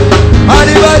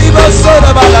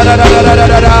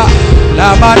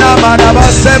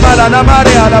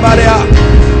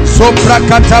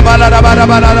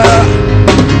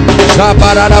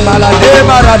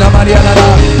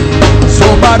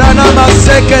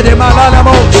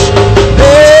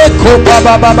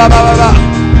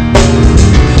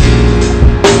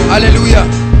 Hallelujah.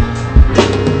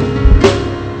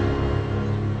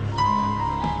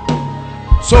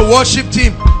 So worship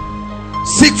team,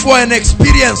 seek for an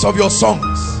experience of your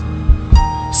songs.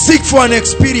 Seek for an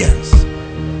experience.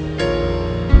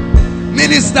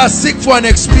 Minister, seek for an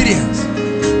experience.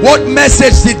 What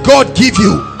message did God give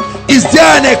you? Is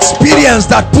there an experience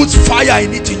that puts fire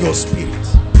in it in your spirit?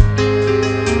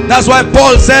 That's why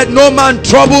Paul said, no man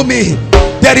trouble me.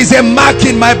 There is a mark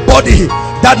in my body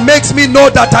that makes me know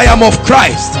that I am of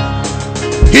Christ.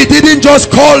 He didn't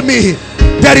just call me.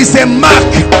 There is a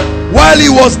mark. While he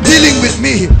was dealing with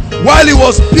me, while he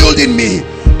was building me,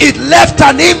 it left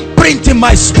an imprint in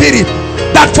my spirit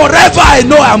that forever I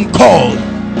know I'm called.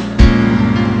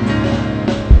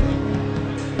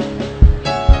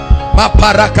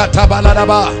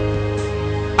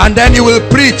 And then you will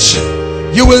preach.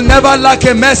 You will never lack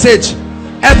a message.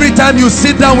 Every time you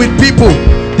sit down with people,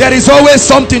 there is always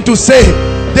something to say.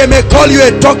 They may call you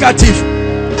a talkative,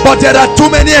 but there are too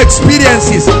many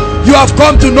experiences. You have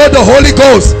come to know the Holy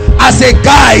Ghost as a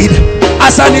guide,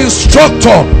 as an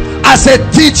instructor, as a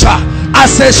teacher,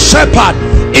 as a shepherd.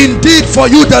 Indeed, for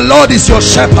you the Lord is your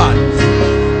shepherd.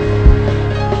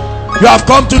 You have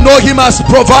come to know him as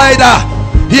provider.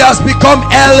 He has become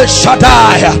El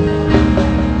Shaddai.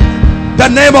 The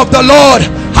name of the Lord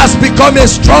has become a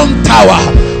strong tower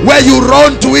where you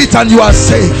run to it and you are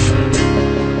safe.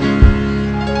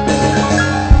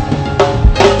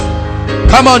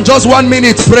 Come on, just 1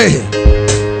 minute, pray.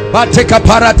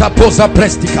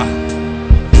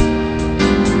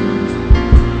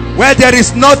 Where there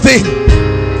is nothing,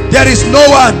 there is no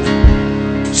one.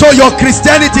 So your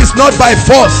Christianity is not by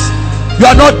force. You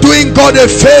are not doing God a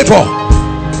favor.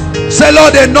 Say,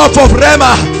 Lord, enough of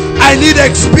Rema. I need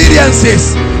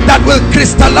experiences that will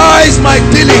crystallize my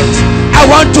dealings. I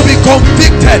want to be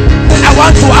convicted. I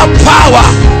want to have power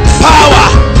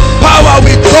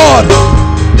with God.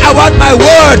 I want my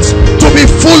words to be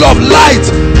full of light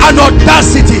and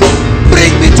audacity.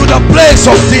 Bring me to the place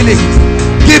of dealings.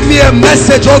 Give me a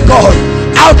message, oh God,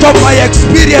 out of my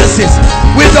experiences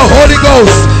with the Holy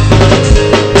Ghost.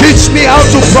 Teach me how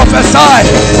to prophesy.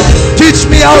 Teach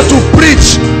me how to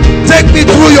preach. Take me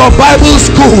through your Bible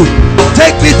school.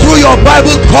 Take me through your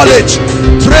Bible college.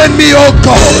 Train me, oh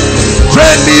God.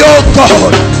 Train me, oh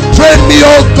God. Train me,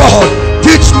 oh God.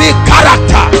 Teach me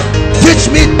character. Teach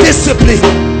me discipline.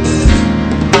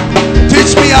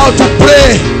 Teach me how to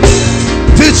pray.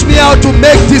 Teach me how to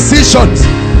make decisions.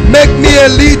 Make me a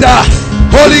leader.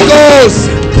 Holy Ghost,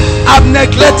 I've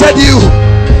neglected you,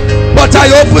 but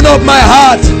I open up my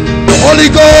heart.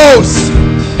 Holy Ghost,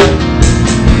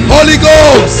 Holy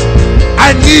Ghost,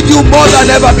 I need you more than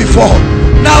ever before.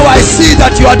 Now I see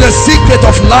that you are the secret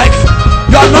of life.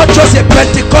 You are not just a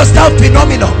Pentecostal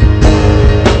phenomenon.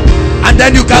 And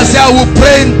then you can say, I will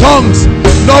pray in tongues.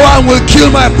 No one will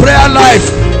kill my prayer life.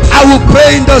 I will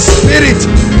pray in the spirit.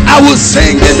 I will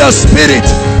sing in the spirit.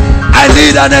 I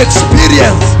need an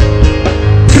experience.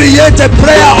 Create a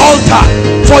prayer altar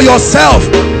for yourself.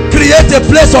 Create a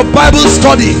place of Bible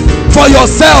study for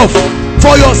yourself.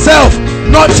 For yourself,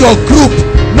 not your group,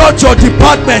 not your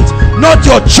department, not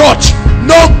your church.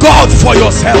 Know God for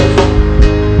yourself.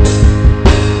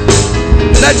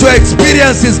 Let your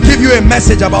experiences give you a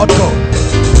message about God.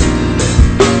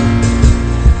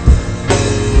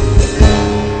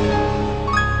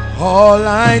 All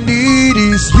I need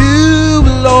is you,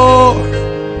 Lord.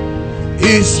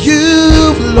 Is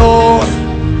you, Lord.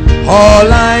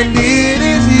 All I need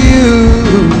is you.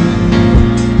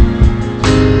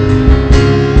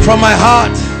 From my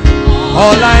heart,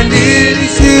 all I need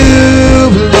is you,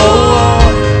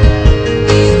 Lord.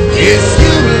 Is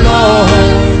you, Lord.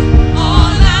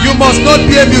 You must not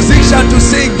be a musician to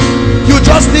sing. You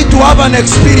just need to have an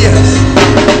experience.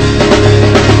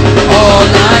 All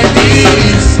I need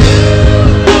is you,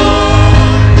 Lord.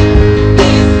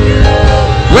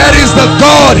 Where is the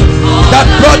God that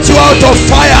brought you out of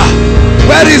fire?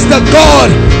 Where is the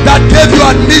God that gave you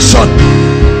admission?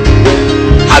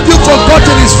 Have you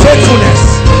forgotten his faithfulness?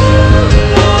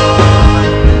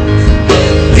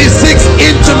 He seeks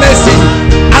intimacy,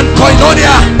 and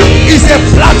koinonia is a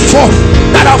platform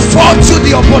that affords you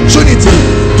the opportunity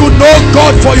to know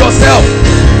God for yourself.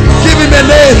 Give him a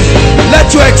name. Let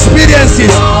your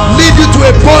experiences lead you to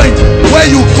a point where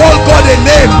you call God a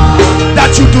name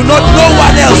that you do not know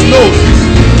one else knows.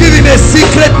 Give him a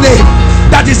secret name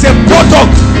that is a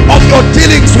product of your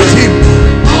dealings with him.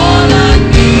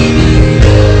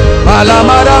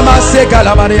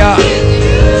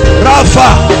 Rapha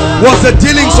was the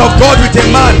dealings of God with a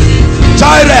man.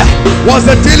 Jireh was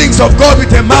the dealings of God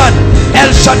with a man.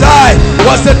 El Shaddai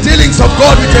was the dealings of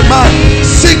God with a man.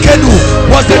 Sikenu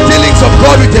was the dealings of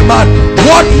God with a man.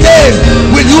 What name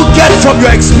will you get from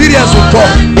your experience with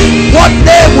God? What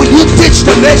name will you teach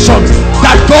the nations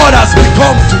that God has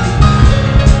become to you?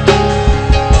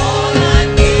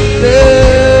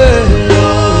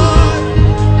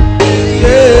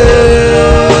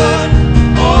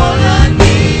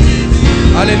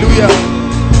 Hallelujah.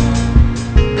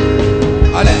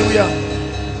 Hallelujah.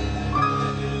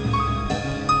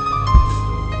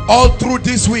 All through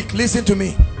this week, listen to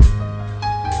me.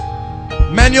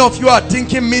 Many of you are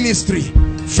thinking ministry,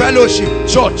 fellowship,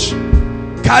 church.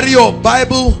 Carry your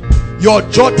Bible, your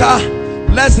jotter.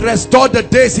 Let's restore the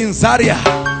days in Zaria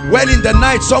when in the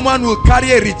night someone will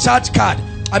carry a recharge card,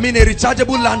 a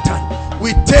rechargeable lantern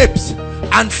with tapes,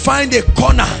 and find a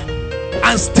corner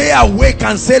and stay awake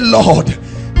and say, Lord,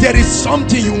 there is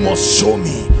something you must show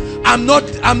me. I'm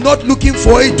not looking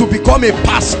for it to become a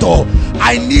pastor.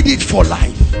 I need it for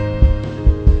life.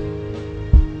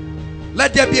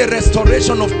 Let there be a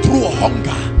restoration of true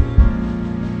hunger.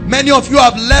 Many of you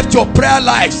have left your prayer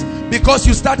lives because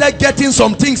you started getting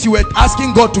some things you were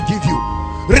asking God to give you.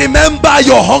 Remember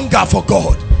your hunger for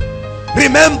God.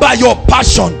 Remember your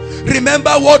passion.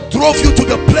 Remember what drove you to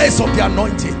the place of the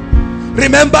anointing.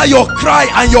 Remember your cry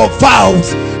and your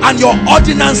vows and your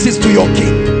ordinances to your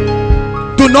king.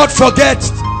 Do not forget.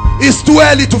 It's too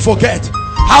early to forget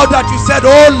how that you said,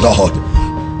 oh Lord,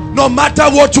 no matter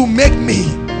what you make me,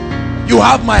 you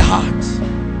have my heart.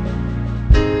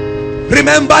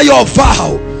 Remember your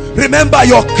vow. Remember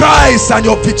your cries and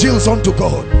your vigils unto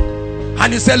God.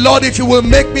 And you say, Lord, if you will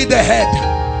make me the head,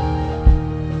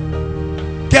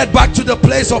 get back to the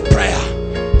place of prayer.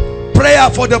 Prayer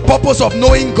for the purpose of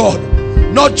knowing God,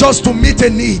 not just to meet a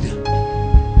need.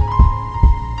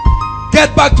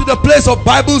 Get back to the place of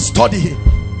Bible study,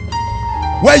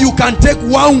 where you can take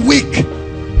 1 week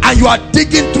and you are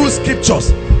digging through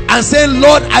scriptures and saying,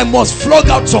 Lord, I must flog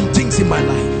out some things in my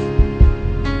life.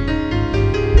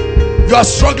 You are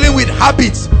struggling with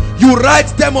habits. You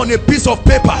write them on a piece of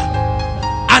paper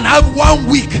and have 1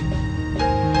 week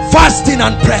fasting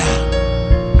and prayer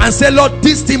and say, Lord,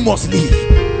 this thing must leave.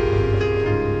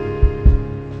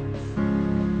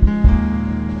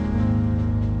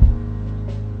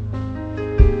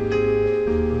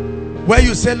 Where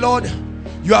you say, Lord,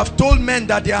 you have told men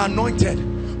that they are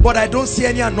anointed, but I don't see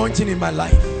any anointing in my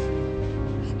life.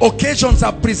 Occasions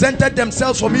have presented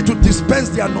themselves for me to dispense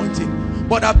the anointing,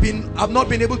 but I've not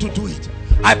been able to do it.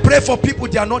 I pray for people,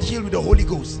 they are not healed with the Holy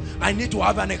Ghost. I need to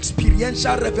have an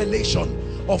experiential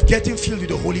revelation of getting filled with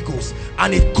the Holy Ghost,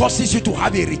 and it causes you to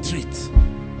have a retreat.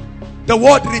 The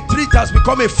word retreat has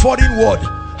become a foreign word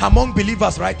among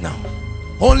believers right now.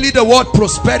 Only the word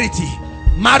prosperity,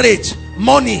 marriage,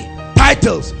 money,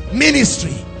 titles,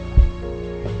 ministry.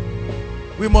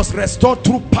 We must restore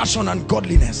true passion and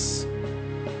godliness.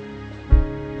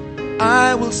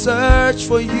 I will search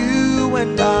for you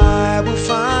and I will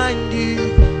find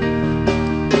you.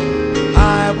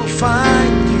 I will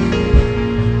find you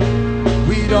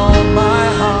with all my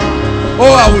heart.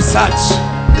 Oh, I will search.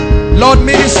 Lord,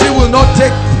 ministry will not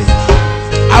take place.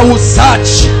 I will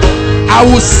search. I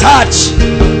will search.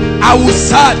 I will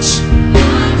search.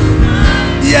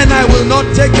 And I will not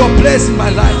take your place in my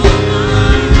life.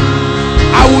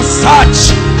 I will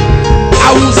search.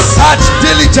 I will search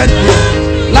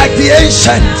diligently like the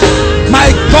ancient. My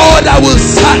God, I will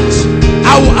search.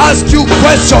 I will ask you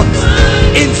questions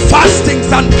in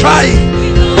fastings and crying.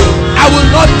 I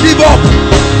will not give up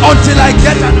until I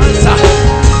get an answer.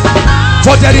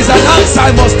 For there is an answer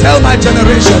I must tell my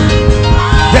generation.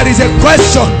 There is a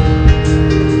question.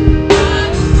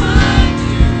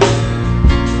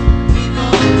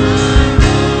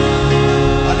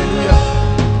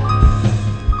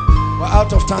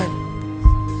 Out of time.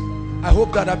 I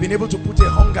hope that I've been able to put a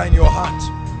hunger in your heart.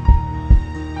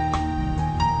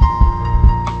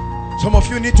 Some of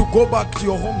you need to go back to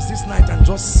your homes this night and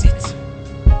just sit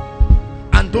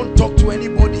and don't talk to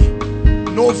anybody.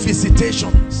 No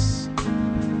visitations.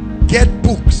 Get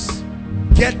books,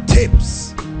 get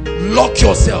tapes, lock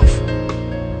yourself.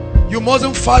 You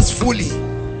mustn't fast fully.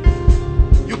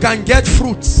 You can get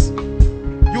fruits,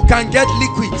 you can get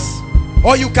liquids,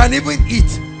 or you can even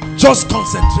eat. Just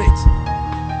concentrate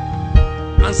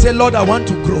and say, Lord, I want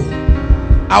to grow.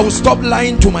 I will stop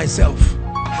lying to myself.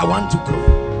 I want to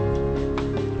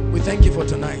grow. We thank you for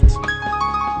tonight.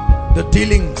 The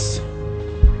dealings,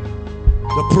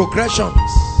 the progressions,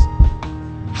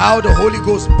 how the Holy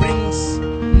Ghost brings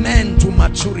men to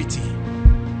maturity.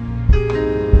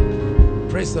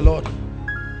 Praise the Lord.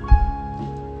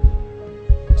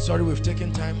 Sorry, we've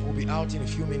taken time. We'll be out in a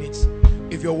few minutes.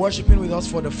 If you're worshiping with us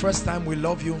for the first time, we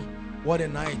love you. What a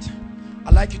night.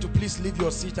 I'd like you to please leave your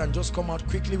seat and just come out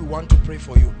quickly. We want to pray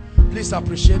for you. Please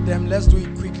appreciate them. Let's do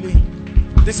it quickly.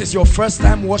 This is your first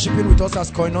time worshiping with us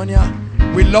as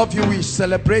Koinonia. We love you. We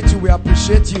celebrate you. We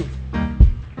appreciate you.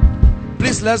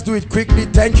 Please, let's do it quickly.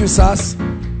 Thank you, sirs.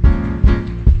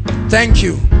 Thank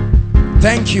you.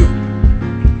 Thank you.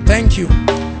 Thank you.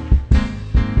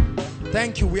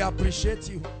 Thank you. We appreciate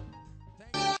you.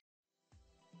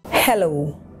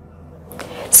 Hello.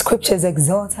 Scriptures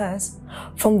exhort us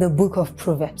from the book of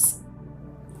Proverbs.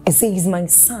 It says, my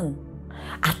son,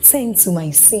 attend to my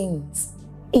sayings,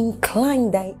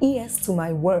 incline thy ears to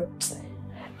my words,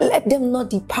 let them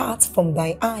not depart from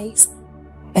thy eyes,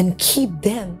 and keep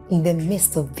them in the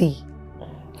midst of thee.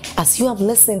 As you have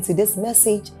listened to this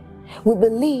message, we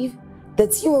believe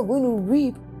that you are going to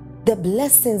reap the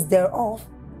blessings thereof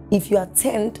if you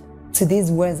attend to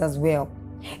these words as well.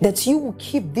 That you will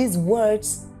keep these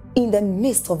words in the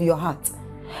midst of your heart.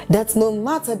 That no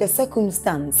matter the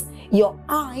circumstance, your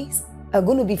eyes are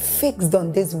going to be fixed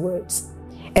on these words.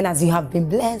 And as you have been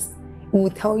blessed, we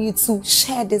will tell you to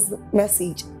share this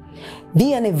message.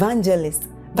 Be an evangelist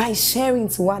by sharing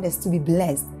to others to be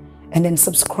blessed. And then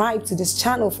subscribe to this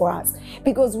channel for us,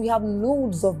 because we have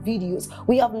loads of videos,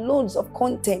 we have loads of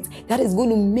content that is going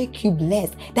to make you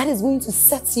blessed, that is going to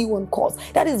set you on course,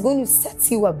 that is going to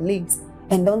set you ablaze.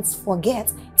 And don't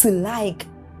forget to like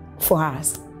for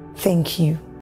us. Thank you.